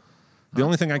can't- Bowl. The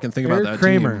only thing I can think about Eric that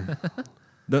Kramer. team.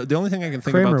 The only thing I can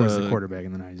think Kramer about was the quarterback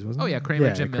in the 90s, wasn't Oh, he? yeah,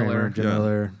 Kramer, Jim Miller. Jim Yeah.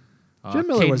 Miller. Jim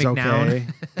Miller Cade was McNown. okay.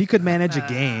 He could manage a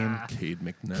game. Cade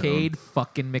McNown. Cade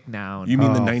fucking McNown. You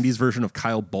mean the Oh. '90s version of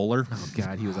Kyle Bowler? Oh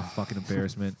God, he was a fucking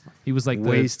embarrassment. He was like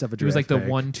Waste of a He was like the draft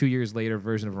pick. 1-2 years later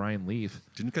version of Ryan Leaf.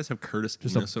 Didn't you guys have Curtis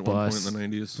Just a Enos at one point bust. in the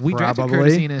 '90s? We drafted Probably.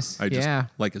 Curtis Enos. I just yeah,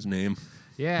 like his name.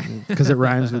 yeah. Because it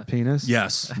rhymes with penis?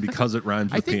 Yes, because it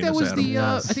rhymes I with think penis. that was Adam. the.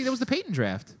 Yes. I think that was the Peyton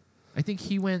draft. I think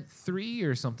he went 3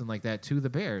 or something like that to the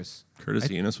Bears. Curtis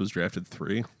Enos was drafted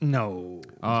 3. No.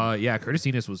 Yeah, Curtis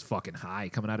Enos was fucking high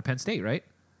coming out of Penn State, right?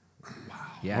 Wow.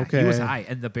 Yeah, he Okay. was high,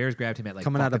 and the Bears grabbed him at like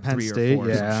Coming out of fucking Penn 3 State, or 4.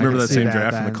 yeah. I Remember can that see same that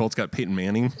draft when then. the Colts got Peyton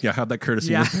Manning? Yeah, how'd that Curtis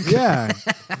Yeah. Enos? Yeah.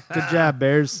 Good job,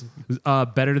 Bears.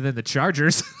 Better than the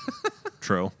Chargers.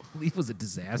 True. Leaf was a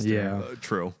disaster. Yeah.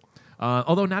 True.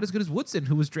 Although not as good as Woodson,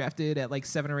 who was drafted at like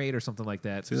 7 or 8 or something like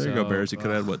that. See, there you go, Bears. You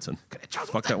could have had Woodson.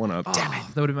 Fuck that one up. Damn it.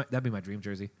 That'd be my dream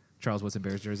jersey. Charles Woodson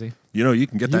Bears jersey. You know, you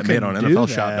can get You that made can on do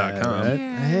NFLshop.com. that, right?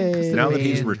 Hey. Now that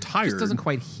he's Just retired. doesn't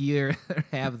quite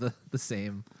have the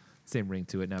same ring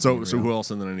to it. Not So being so real. who else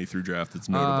in the '93 draft that's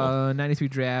notable? 93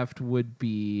 draft would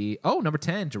be number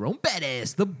 10, Jerome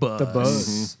Bettis, the bus. The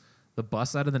bus. The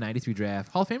bus out of the 93 draft.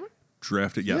 Hall of Famer?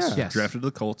 Drafted, yes. Yeah. Yes. Drafted to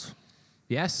the Colts.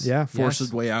 Yes. Yeah. Forced Yes.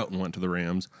 his way out and went to the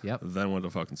Rams. Yep. Then went to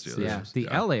fucking Steelers. Yeah, the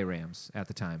LA Rams at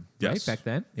the time. Yes. Right back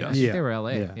then. Yes. I think Yeah. they were LA.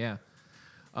 Yeah. Yeah.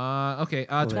 Okay.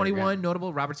 there 21 you go.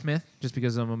 notable Robert Smith, just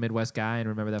because I'm a Midwest guy and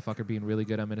remember that fucker being really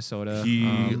good on Minnesota.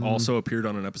 He also appeared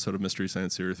on an episode of Mystery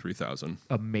Science Theater 3000.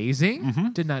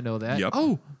 Amazing. Did not know that. Yep.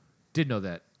 Oh, did know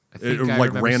that. I think I Like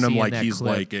remember random, seeing like that he's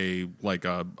clip. like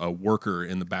a worker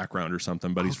in the background or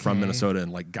something, but he's from Okay. Minnesota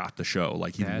and like got the show.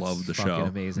 Like he That's loved the fucking show.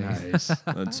 Amazing. Nice.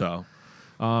 And so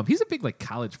He's a big like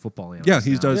college football analyst. yeah,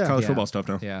 he now. does Yeah. college Yeah. football stuff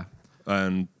now. Yeah.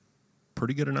 And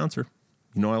pretty good announcer.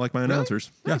 You know I like my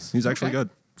announcers. Nice. Yeah, he's actually Okay. good.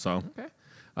 So Okay.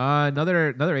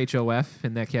 Another HOF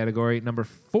in that category, number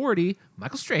 40,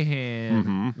 Michael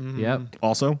Strahan. Yep.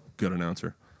 also good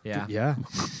announcer. Yeah. Yeah.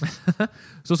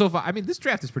 So far, I mean, this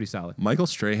draft is pretty solid. Michael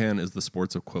Strahan is the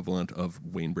sports equivalent of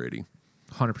Wayne Brady.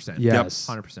 100%. Yes.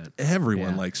 100%.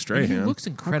 Everyone Yeah. likes And Strahan. he looks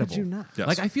incredible. you not? Yes.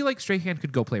 Like I feel like Strahan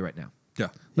could go play right now. yeah.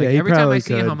 Like Yeah, he every time I probably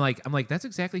see him, could. I'm like, that's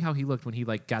exactly how he looked when he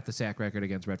like got the sack record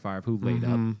against Brett Favre, who laid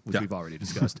up, which Yeah. we've already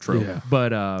discussed. True. Yeah. But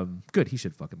good, he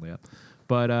should fucking lay up.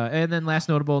 But and then last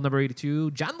notable, number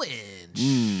 82, John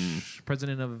Lynch,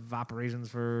 president of operations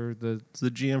for the It's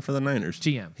the GM for the Niners.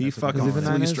 GM. He That's what fucking they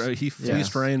call it. fleeced, Niners? he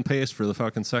fleeced Ryan Pace for the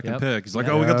fucking second Yep. pick. He's like,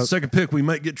 Yep. oh, we got the Yep. second pick. We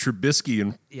might get Trubisky.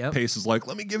 And Yep. Pace is like,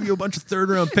 let me give you a bunch of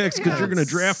third-round picks because you're going to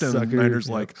draft him. And Sucker. Niners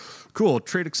Yep. like, cool,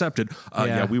 trade accepted. Yeah.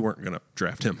 Yeah, we weren't going to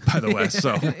draft him, by the way.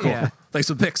 So cool. Yeah. Thanks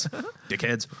for the picks,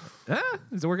 dickheads.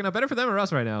 Is it working out better for them or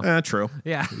us right now? True.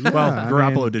 Yeah. Well, I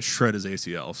Garoppolo mean- did shred his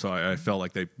ACL, so I felt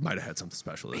like they might have had something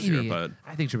special this Maybe. year. But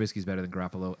I think Trubisky's better than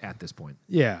Garoppolo at this point.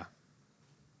 Yeah.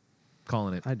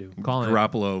 Calling it. I do. Calling it.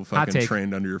 Garoppolo fucking take.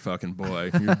 trained under your fucking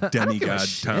boy, your demigod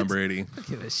shit. Tom Brady. Don't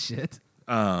give a shit.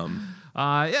 Yeah,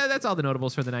 that's all the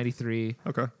notables for the 93.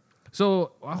 Okay.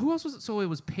 So who else was it? So it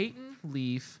was Peyton,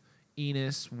 Leaf,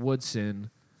 Enos, Woodson.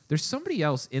 There's somebody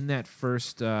else in that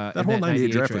first. That whole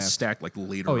 98 draft was draft. stacked like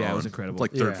later Oh, yeah, it on. was incredible.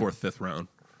 Like third, Yeah. fourth, fifth round.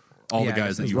 All Yeah, the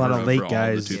guys that there's you a lot heard of of late for all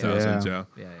guys, the 2000s, yeah.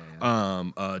 yeah. Yeah. A lot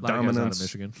of guys out of Dominance.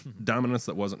 Michigan. Dominance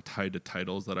that wasn't tied to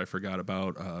titles that I forgot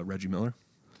about. Reggie Miller.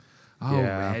 Oh,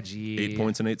 Yeah. Reggie. 8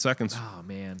 points in 8 seconds. Oh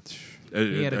man, Uh,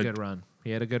 he had a uh, good run. He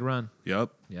had a good run. Yep.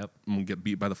 Yep. And we get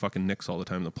beat by the fucking Knicks all the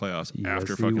time in the playoffs Yes,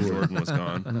 after he fucking would. Jordan was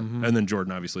gone. And then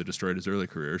Jordan obviously destroyed his early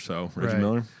career. So Reggie Right.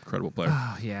 Miller, incredible player.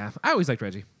 Oh yeah, I always liked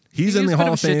Reggie. He's He in was the a bit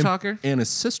Hall of of a shit Fame. talker. And his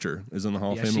sister is in the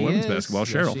Hall of Yeah, Fame she in women's is. basketball. Yes,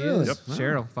 Cheryl. she is. Yep.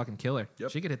 Cheryl, fucking killer.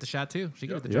 Yep. She could hit the shot too. She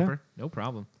could hit the Yeah. jumper. No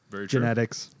problem. Very true.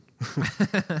 Genetics.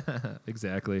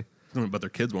 Exactly. But their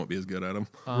kids won't be as good at them.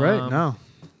 Right? No.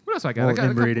 What else I got? Well, I got a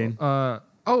couple- inbreeding.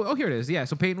 Oh, here it is. Yeah.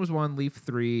 So Peyton was 1, Leaf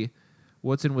 3,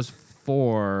 Woodson was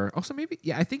 4. Oh, so maybe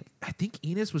I think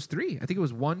Enos was 3. I think it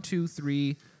was 1, 2,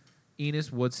 3,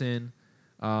 Enos, Woodson.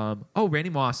 Randy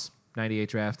Moss, 98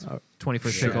 draft,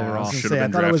 21st pick Yeah, I overall. was gonna Should say, I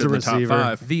have been thought it was drafted a in the top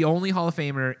receiver. 5. The only Hall of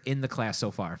Famer in the class so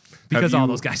far, because all you-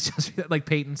 those guys just like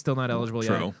Peyton's still not eligible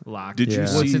True. yet. Lock. Did you Yeah.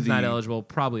 see Woodson's not the- eligible.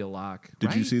 Probably a lock.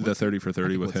 Did you right? see the 30 for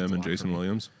 30 I think with him Woodson's and a lock Jason for me.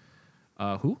 Williams?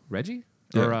 Who? Reggie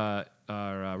Yeah.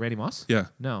 or Randy Moss? Yeah.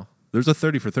 No. There's a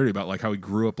 30 for 30 about like how he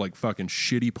grew up like fucking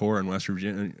shitty poor in West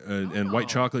Virginia and white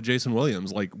chocolate Jason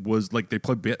Williams like was like they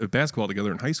played basketball together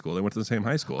in high school. They went to the same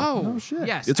high school. Oh No shit.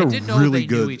 Yes, it's I a did know really they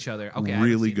good knew each other. Okay, I haven't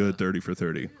really seen good that. 30 for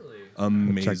 30.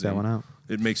 Amazing. Check that one out.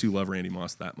 It makes you love Randy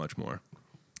Moss that much more.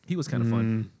 He was kind of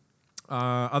fun.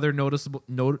 Other noticeables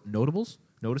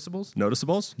Noticeables?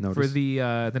 for the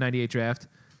 '98 draft.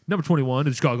 Number 21,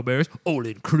 the Chicago Bears,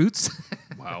 Olin Kreutz.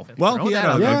 Wow. Well, he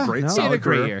had Yeah, a great no. solid He had a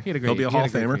great career. year. He had a great He'll be a year. Hall He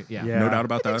of had a Famer. great career. Yeah. No doubt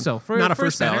about I think that. so. For- Not a for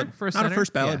first center, ballot. for Not center, a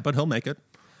first ballot, yeah. but he'll make it.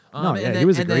 No, and yeah, then- he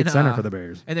was a and great then, center for the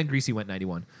Bears. And then Greasy went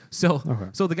 91. So Okay.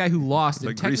 so the guy who lost and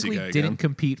The Greasy technically guy didn't again.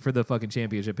 compete for the fucking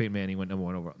championship, Peyton Manning went number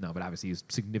 1 overall. No, but obviously he's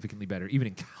significantly better, even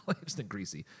in college, than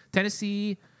Greasy.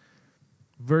 Tennessee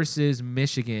versus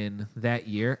Michigan that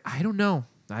year. I don't know.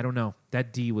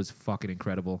 That D was fucking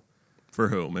incredible. For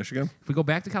who? Michigan? If we go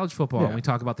back to college football Yeah. and we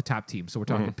talk about the top teams, so we're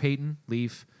talking Peyton,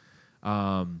 Leaf.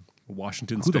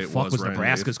 Washington Who the State fuck was Ryan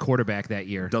Nebraska's Leaf. quarterback that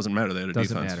year? Doesn't matter. They had a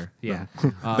Doesn't defense. matter. Yeah. They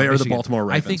are the Michigan. Baltimore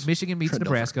I Ravens. think Michigan beats Trent Dilfer.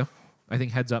 Nebraska. I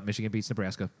think heads up, Michigan beats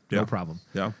Nebraska. Yeah. No problem.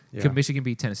 Yeah. Yeah. Could Michigan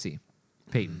beat Tennessee?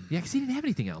 Peyton. Yeah, because he didn't have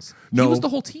anything else. No. He was the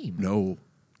whole team. No.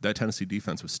 That Tennessee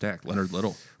defense was stacked. Leonard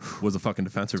Little was a fucking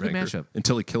defensive It's a good anchor matchup.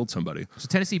 until he killed somebody. So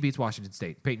Tennessee beats Washington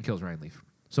State. Peyton kills Ryan Leaf.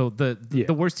 So the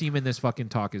worst team in this fucking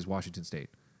talk is Washington State.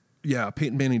 Yeah,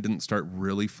 Peyton Manning didn't start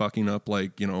really fucking up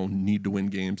need to win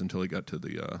games until he got to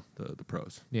the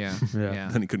pros. Yeah. Yeah. yeah.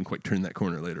 Then he couldn't quite turn that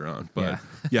corner later on. But Yeah.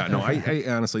 yeah, no, I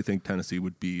honestly think Tennessee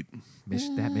would beat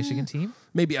That Michigan team?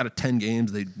 maybe out of 10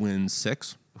 games they'd win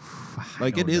 6.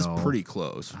 Like it don't is know. pretty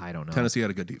close. I don't know. Tennessee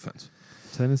had a good defense.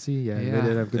 Tennessee, yeah, Yeah. they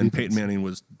did have good And defense. Peyton Manning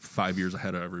was 5 years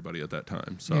ahead of everybody at that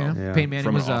time. So Yeah. Yeah. Peyton Manning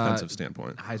from was an offensive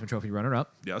standpoint. Heisman Trophy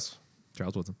runner-up. Yes.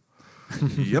 Charles Woodson.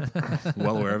 Yep.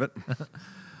 Well aware of it.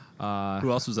 Who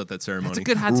else was at that ceremony? that's a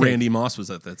good hot take. Randy Moss was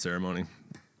at that ceremony.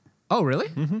 Oh, really?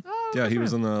 Yeah, he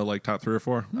was in the top 3 or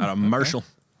 4 out of Marshall.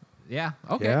 Yeah.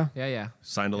 Okay. Yeah. Yeah.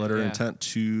 Signed a letter of Yeah. intent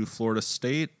to Florida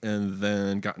State and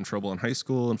then got in trouble in high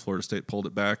school, and Florida State pulled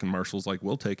it back, and Marshall's like,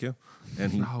 we'll take you.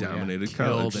 And he Oh, yeah. dominated Killed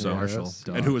college. in So. Marshall.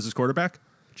 Duh. And who was his quarterback?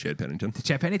 Chad Pennington.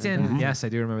 Chad Pennington. Mm-hmm. Yes, I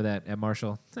do remember that at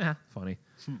Marshall. Funny.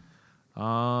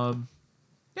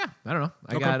 Yeah, I don't know.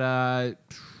 I Okay. got. I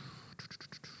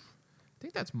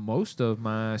think that's most of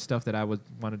my stuff that I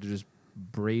wanted to just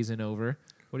brazen over.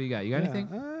 What do you got? You got anything?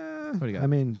 What do you got? I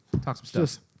mean, Talk some stuff.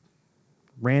 just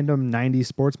random 90s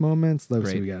sports moments. Let's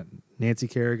see, Great. we got Nancy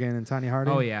Kerrigan and Tanya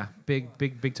Harding. Oh yeah,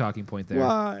 big talking point there.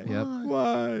 Why? Yep.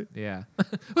 Why? Yeah.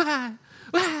 Why?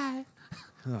 Why?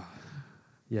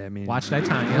 Yeah, I mean, Watch I'm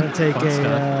Titania. gonna take Fun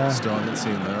stuff. Still haven't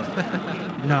seen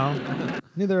that. no.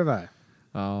 Neither have I.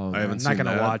 Oh, I haven't I'm seen not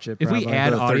gonna that. watch it. if we probably.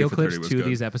 add The 30 audio for clips 30 was to good.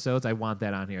 these episodes, I want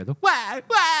that on here. The why?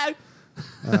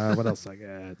 What else I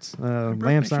got? broke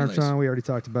Lance my shoelace. Armstrong. We already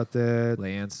talked about that.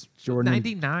 Lance. Jordan.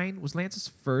 99 was Lance's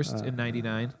first in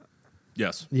 99.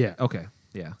 Yes. Yeah. Okay.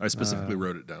 Yeah. I specifically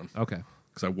wrote it down Okay.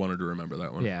 because I wanted to remember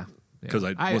that one. Yeah. 'Cause I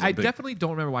wasn't I big- definitely don't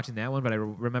remember watching that one, but I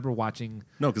remember watching.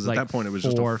 No, 'cause at like that point it was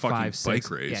just a 4, fucking 5, bike 6.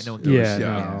 race. Yeah, no one Yeah, gives a shit.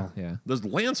 no. Yeah. This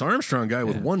Lance Armstrong guy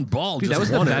with Yeah. one ball Dude, that just was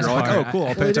the won it. best They're like, part. oh, cool, I'll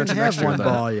Well, pay they attention didn't next have year. one then.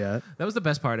 ball yet. That was the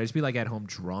best part. I'd just be like at home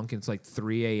drunk, and it's like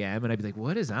 3 a.m., and I'd be like,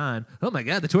 "What is on? Oh my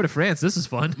god, the Tour de France! This is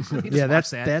fun." You just Yeah,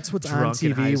 watch that's what's on drunk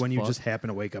and high TV as when you fuck. just happen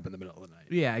to wake up in the middle of the night.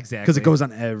 Yeah, exactly. Because it goes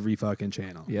on every fucking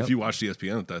channel. Yep. If you watched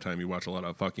ESPN at that time, you watch a lot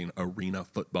of fucking arena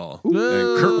football. And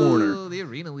Kurt Warner. Ooh, the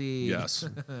Arena League. Yes.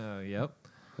 Yep.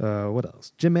 What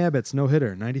else? Jim Abbott's no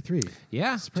hitter, 93.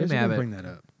 Yeah. Surprised Jim you didn't Abbott. bring that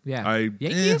up. Yeah.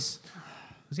 Yankees.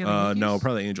 Was he on the Yankees? No,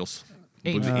 probably Angels.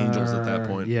 Angels. Would be Angels at that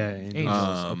point. Yeah, Angels.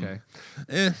 Angels.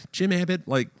 Okay. Jim Abbott,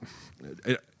 like,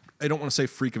 I don't want to say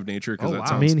freak of nature because Oh, that wow. I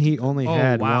sounds. mean, he only Oh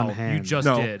had wow, one hand. you just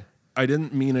no, did. I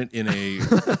didn't mean it in a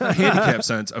handicap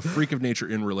sense. A freak of nature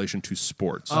in relation to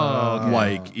sports. Oh, okay.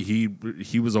 Like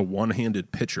he was a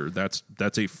one-handed pitcher. That's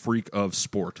a freak of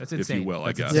sport, That's if insane. you will.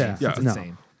 That's I guess. insane. Yeah. That's No.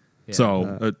 insane. Yeah.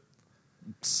 So a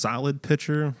solid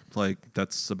pitcher, like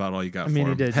that's about all you got I mean, for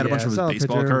he him. did, Had a bunch yeah, of his solid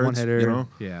baseball pitcher, cards. one-hitter. You know?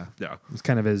 yeah. Yeah. It's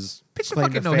kind of his Pitched a claim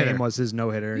to fucking no-hitter. fame was his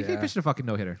no hitter. He Yeah. pitched a fucking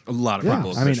no hitter. A lot of Yeah.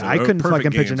 people. I mean, pitch I it. couldn't Perfect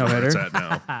fucking pitch a games where no-hitter. it's at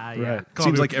now. Right.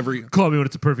 Seems like every Call me when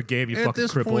it's a perfect game. You at fucking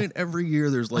this cripple. point every year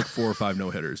there's like 4 or 5 no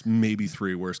hitters, maybe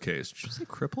 3 worst case. Did you say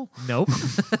cripple? Nope.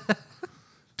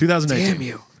 2018. Damn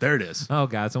you. There it is. Oh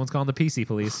god, someone's calling the PC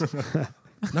police.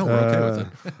 No, we're okay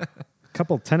with it.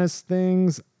 Couple tennis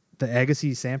things. The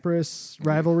Agassi-Sampras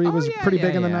rivalry Oh, was yeah, pretty yeah,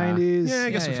 big in the yeah. 90s. Yeah, I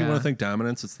guess Yeah, if you yeah. want to think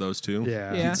dominance, it's those two.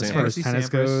 Yeah, Yeah, as Sampras. far as tennis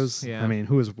Sampras, goes, yeah. I mean,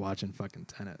 who was watching fucking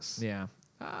tennis? Yeah,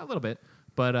 a little bit.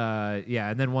 But yeah,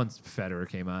 and then once Federer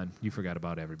came on, you forgot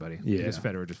about everybody. Yeah. Because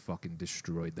Federer just fucking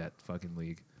destroyed that fucking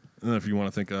league. And then if you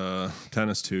want to think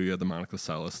tennis too, you had the Monica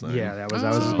Seles thing. Yeah, that was. I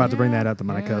was just about to bring that up. The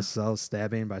Monica yeah. Seles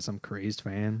stabbing by some crazed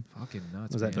fan. Fucking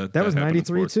nuts. Was man. that? That That was happened in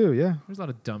 93 sports. too. Yeah. There's a lot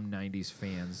of dumb '90s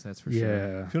fans. That's for sure. Yeah.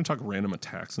 If you want to talk random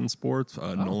attacks in sports,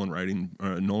 Nolan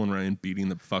Ryan beating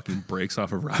the fucking brakes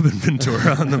off of Robin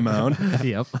Ventura on the mound.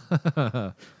 Yep.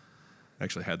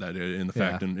 actually had that in the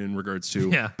fact Yeah. in regards to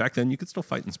Yeah. back then you could still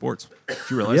fight in sports. Did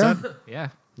you realize Yeah. that? Yeah.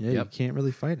 Yeah, Yep. you can't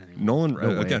really fight anymore.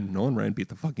 Nolan Ryan beat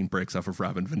the fucking brakes off of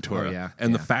Robin Ventura. Oh, yeah.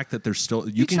 And Yeah. the fact that there's still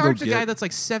You can charge go a get guy that's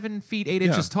like 7 feet 8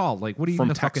 inches tall. Like, what are you From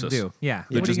gonna fucking Texas. do? Yeah.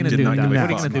 That What are just you gonna did do? not guy? give a What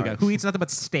are you fuck. gonna do, guy? Who eats nothing but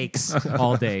steaks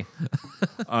all day?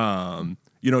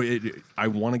 I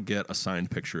want to get a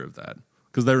signed picture of that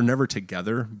because they're never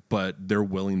together, but they're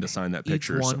willing to sign that Each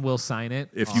picture. one So will sign it.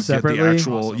 if you Separately? get the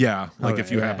actual, Awesome. yeah, like Okay,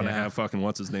 if you yeah, happen to yeah. have fucking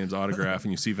what's his name's autograph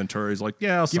and you see Ventura, he's like,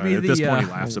 yeah, I'll Give sign me it. At this the, point,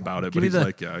 he laughs about it, give but me he's the-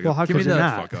 like, yeah, Well, how Give me could you the-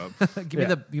 not? fuck up.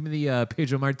 give me the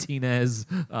Pedro Martinez.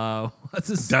 What's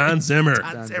his Don Zimmer,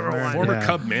 Don Zimmer Zimmer. one. former Yeah.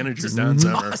 Cub manager Don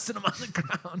Zimmer. Busting him on the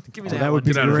ground. Give me Oh, that, that would one.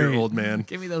 be Get out of here, great. old man.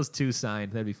 Give me those 2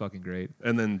 signed. That'd be fucking great.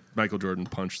 And then Michael Jordan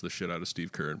punched the shit out of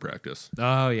Steve Kerr in practice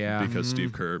Oh yeah. because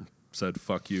Steve Kerr said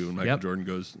 "fuck you," and Michael Yep. Jordan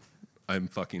goes, "I'm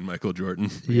fucking Michael Jordan."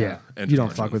 Yeah. And You just don't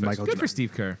punched him fuck in with the face. Michael Good for Jordan.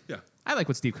 Steve Kerr. Yeah, I like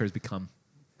what Steve Kerr's become.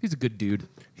 He's a good dude.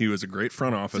 he was a great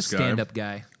front He's a office guy stand-up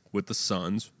guy. with the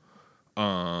Suns.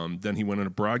 Then he went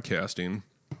into broadcasting,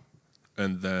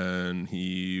 and then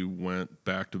he went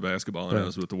back to basketball and Right.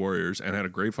 was with the Warriors and had a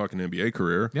great fucking NBA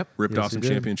career. Yep. Ripped Yes, off he some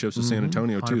did. championships with San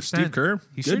Antonio too. 100%. Steve Kerr,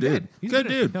 He good sure dude, did. He's good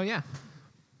dude. Oh yeah.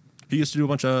 He used to do a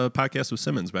bunch of podcasts with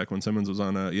Simmons back when Simmons was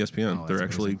on ESPN. Oh, They're that's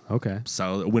actually Okay.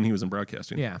 solid when he was in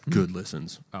broadcasting. Yeah. Good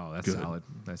listens. Oh, that's Good. solid.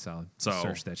 That's solid. So-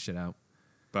 Search that shit out.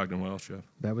 Bogdan Welsh, Jeff.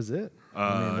 That was it.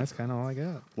 I mean, that's kind of all I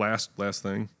got. Last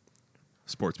thing,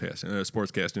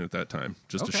 sportscasting at that time.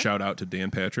 Just Okay. a shout out to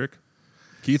Dan Patrick,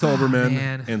 Keith Olbermann,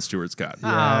 man. and Stuart Scott. Oh,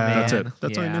 man. That's it.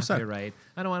 That's all I Yeah, need to say. You're right.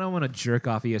 I don't want to jerk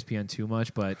off ESPN too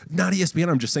much, but Not ESPN.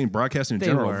 I'm just saying broadcasting in They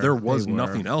general. were. There was They were.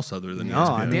 nothing else other than No, ESPN.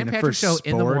 I mean, Dan for Patrick show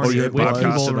in the sports- morning Oh, you had with Bob Steve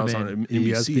Costas on Olbermann.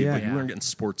 NBC, but ESPN. you weren't getting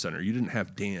Sports Center. You didn't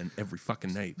have Dan every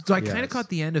fucking night. So I kind Yes. of caught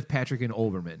the end of Patrick and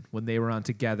Olbermann when they were on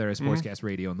together as Sportscast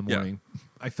Radio in the Yeah. morning.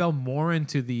 I fell more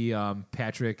into the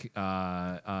Patrick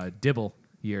Dibble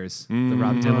years, the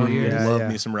Rob Dibble years. Yeah, Love yeah.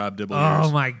 me some Rob Dibble Oh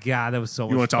years. my god, that was so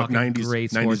You much want to talk fucking 90s,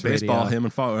 great 90s sports baseball, radio. him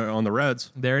and on the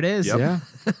Reds. There it is. Yep.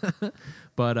 Yeah.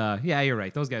 But yeah, you're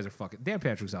right. Those guys are fucking. Dan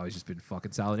Patrick's always just been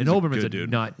fucking solid, and He's a Olbermann's good a dude.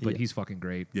 nut, but Yeah. he's fucking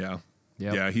great. Yeah.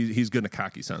 Yep. Yeah, he's good in a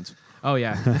cocky sense. Oh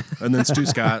yeah, And then Stu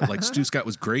Scott, Stu Scott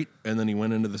was great, and then he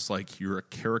went into this like you're a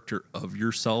character of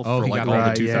yourself Oh, for he like got all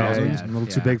right, the 2000s. Yeah, he's a little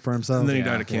too Yeah. big for himself. And then he Yeah.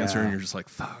 died of cancer, Yeah. and you're just like,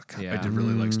 fuck, I Yeah. did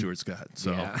really like Stuart Scott.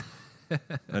 So, yeah,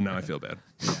 and now I feel bad.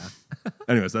 yeah.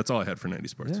 Anyways, that's all I had for 90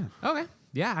 sports. Yeah. Okay.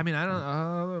 Yeah, I mean, I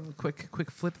don't. Quick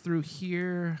flip through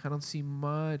here. I don't see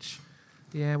much.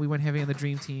 Yeah, we went heavy on the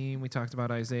dream team. We talked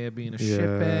about Isaiah being a Yeah.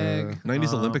 shitbag.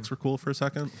 90s Olympics were cool for a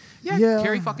second. Yeah, Yeah.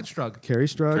 Carrie fucking Strug. Carrie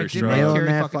Strug. Carrie Strug. nailing Carrie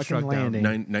that fucking fucking Strug down.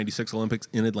 landing. 96 Olympics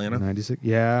in Atlanta, 96.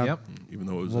 Yeah. Yep. even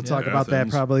though it was We'll in talk about that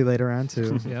Athens. probably later on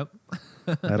too. Yep.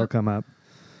 That'll come up.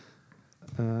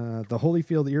 The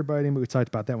Holyfield ear biting, but we talked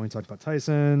about that when we talked about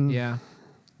Tyson. Yeah.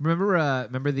 Remember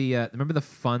the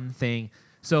fun thing.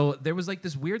 So there was like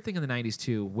this weird thing in the 90s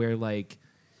too where like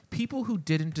people who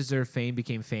didn't deserve fame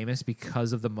became famous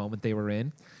because of the moment they were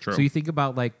in. True. So you think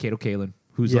about like Kato Kalin,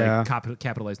 who's Yeah. like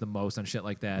capitalized the most on shit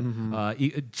like that.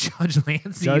 Judge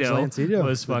Lancito, Judge Lancito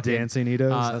was the fucking Dancing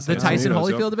Edos. the Dancing Tyson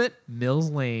Edos, Holyfield yep. of it. Mills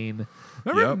Lane.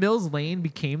 Remember Yep. Mills Lane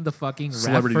became the fucking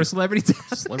Celebrity- ref for Celebrity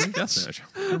Death Celebrity Deathmatch.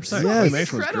 100%. Yes.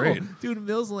 Claymation was Incredible. great. Dude,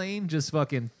 Mills Lane just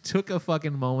fucking took a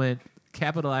fucking moment,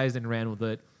 capitalized, and ran with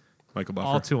it. Michael Buffer.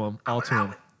 All to him. All to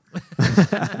him.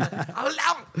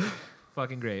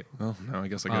 Fucking great. Well, now I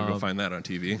guess I gotta go find that on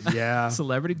TV. Yeah.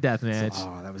 Celebrity Deathmatch.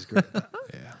 Oh, that was great.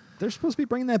 Yeah. They're supposed to be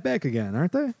bringing that back again,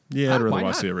 aren't they? Yeah, I'd rather why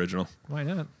watch not? the original. Why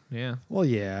not? Yeah. Well,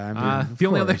 yeah. I mean, of The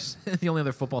only other course. the only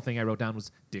other football thing I wrote down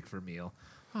was Dick Vermeil.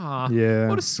 Aw, Yeah.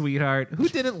 what a sweetheart. Who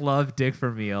didn't love Dick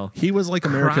Vermeil? He was like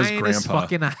America's Crying his grandpa.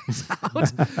 fucking eyes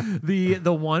out.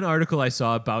 The one article I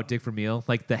saw about Dick Vermeil,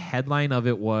 like the headline of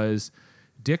it was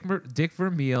Dick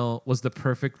Vermeil was the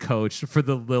perfect coach for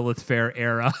the Lilith Fair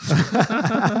era.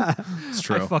 It's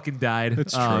true. I fucking died.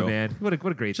 It's Oh true. man, what a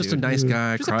great Just dude. a nice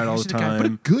guy, Just a cried all the passionate guy, but a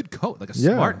time. good coach, like a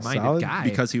Yeah, smart-minded solid. guy.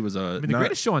 Because he was I a mean, the not-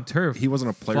 greatest show on turf. he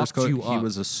wasn't a player's fucked coach. you He up.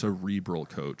 was a cerebral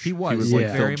coach. He was. He was Yeah. like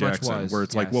Phil Very much Jackson, was. where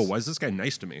it's like, Yes. whoa, why is this guy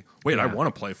nice to me? Wait, I Yeah.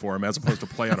 want to play for him as opposed to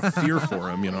play out of fear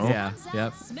for him. You know? Yeah,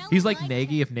 yep. He's like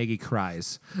Nagy if Nagy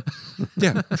cries.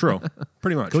 Yeah, true.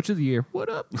 Pretty much. Coach of the year. What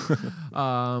up?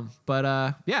 But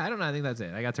yeah, I don't know. I think that's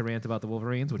it. I got to rant about the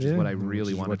Wolverines, which is Yeah, what I which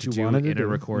really is wanted what to you do wanted to in a do.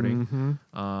 recording.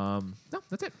 No,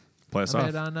 that's it. Play us I'm off.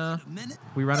 at on, Minute.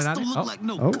 we run it This out. don't look Oh, like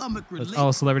no Oh. comic relief.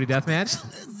 oh, Celebrity Deathmatch.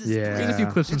 Yeah. Bring a few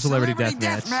clips from Celebrity Deathmatch.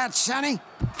 Deathmatch, Sonny.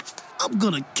 I'm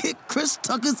gonna kick Chris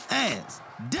Tucker's ass.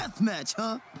 Deathmatch,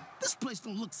 huh? This place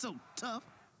don't look so tough.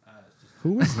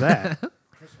 Who was that?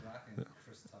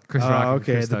 Chris Rock. and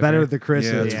okay. Chris The Tucker. better the Chris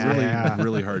Yeah, is. it's really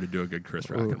really hard to do a good Chris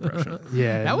Rock impression.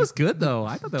 Yeah. That was good though.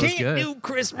 I thought that was good.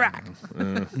 Chris Rock.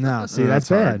 No, see, That's that's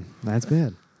bad. hard. That's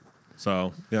bad.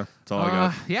 So yeah, that's all I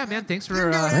got. Yeah, man. Thanks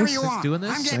for Thanks. doing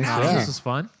this. Thanks, yeah. This was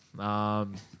fun.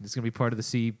 This is gonna be part of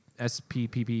the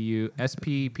SPPPU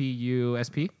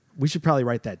SP. We should probably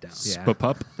write that down. Yeah.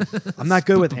 But I'm not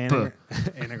good with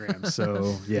anagrams,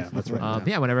 so yeah, let's write that down.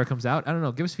 Yeah, whenever it comes out, I don't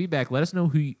know. Give us feedback. Let us know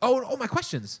who. Oh, my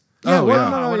questions. Yeah, Oh,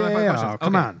 well, yeah. no, One of my yeah, questions. oh,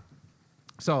 come Okay. on.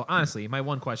 So honestly, my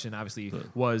one question obviously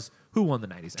was who won the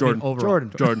 '90s? Jordan. Overall.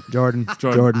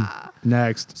 Jordan.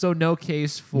 Next. So no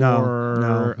case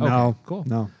for No. Okay, cool.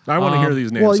 No. I want to hear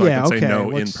these names well, so I yeah, can say okay, no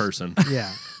in let's- person.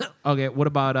 Yeah. Okay, what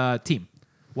about team?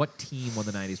 What team won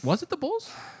the '90s? Was it the Bulls?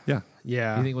 Yeah.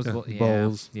 Yeah. You think it was the Bulls?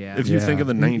 Bulls. Yeah. If you Yeah. think of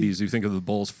the '90s, you think of the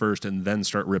Bulls first, and then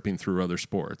start ripping through other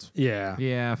sports. Yeah.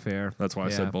 Yeah, fair. That's why I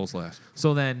Yeah. said Bulls last.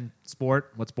 So then,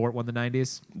 sport. What sport won the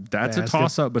 '90s? That's a Basket-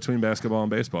 toss-up between basketball and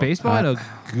baseball. Baseball had a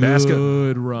Basket-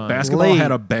 good run. Basketball Late.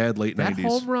 had a bad late that '90s.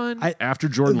 home run. After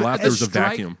Jordan left, there was a strike-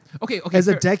 vacuum. Okay. As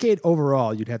a fair. decade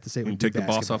overall, you'd have to say it You would take be the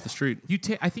boss basketball. off the street.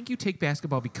 I think you take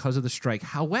basketball because of the strike.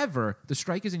 However, the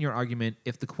strike is in your argument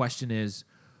if the question is,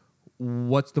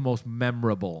 what's the most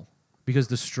memorable? Because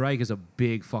the strike is a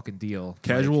big fucking deal.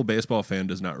 Casual baseball fan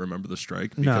does not remember the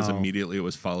strike because No. immediately it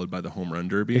was followed by the home run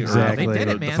derby. Exactly. Or They did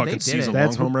the, it, man. the fucking They did it. season-long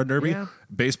That's home what- run derby. yeah.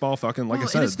 Baseball fucking, like Well,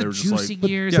 I said, and it's the they were just like, juicing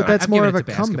years. But that's I'm more giving of it a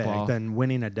to comeback basketball. than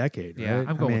winning a decade, Yeah, right?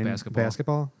 I'm going with basketball.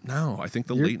 Basketball? no, I think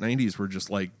the You're- late '90s were just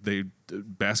like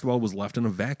basketball was left in a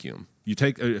vacuum. You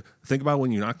think about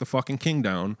when you knock the fucking king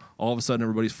down, all of a sudden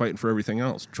everybody's fighting for everything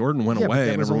else. Jordan went Yeah, but away, that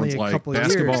and was only everyone's a like, couple of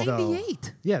basketball. years, though.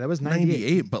 98. Yeah, that was 98.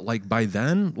 98, but like by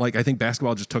then, like I think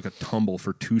basketball just took a tumble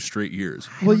for 2 straight years.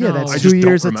 Well, yeah, know. that's I 2 just don't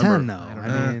years of remember. 10,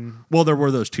 though. I mean, Well, there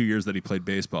were those 2 years that he played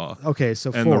baseball. okay,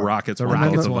 so And 4. the Rockets The won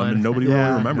Rockets both of them, won. and nobody Yeah,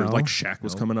 really remembers. no. Like Shaq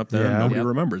was coming up then, Yeah. nobody Yep.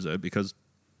 remembers it because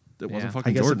it wasn't Yeah. I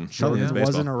fucking guess Jordan. if Jordan It's baseball.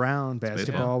 wasn't around, baseball.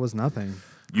 basketball was nothing.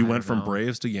 You I went don't from know.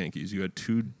 Braves to Yankees. You had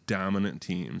 2 dominant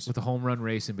teams. With a home run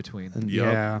race in between. And Yup.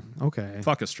 Yeah, okay.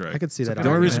 Fuck a strike. I could see that The only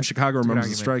argument. reason Chicago It's a good remembers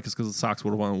the argument. strike is because the Sox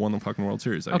would have won the fucking World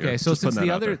Series. That Okay, year. so Just since putting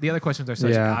the that out there. other questions are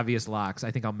such Yeah. obvious locks,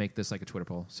 I think I'll make this like a Twitter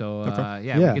poll. So Okay.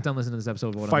 yeah, Yeah. we get done listening to this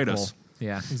episode. We'll Fight poll. us.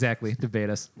 Yeah, exactly. Debate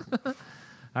us. All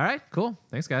right, cool.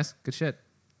 Thanks, guys. Good shit.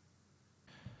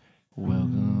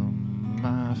 Welcome,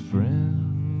 my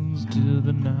friends, to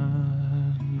the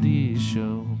 90s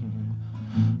show.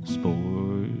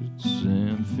 Sports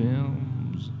and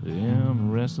films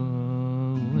and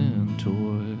wrestling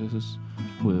toys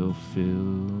will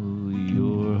fill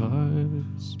your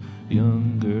hearts,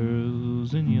 young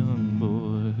girls and young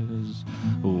boys.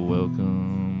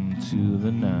 Welcome to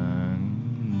the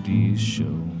 90s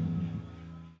show.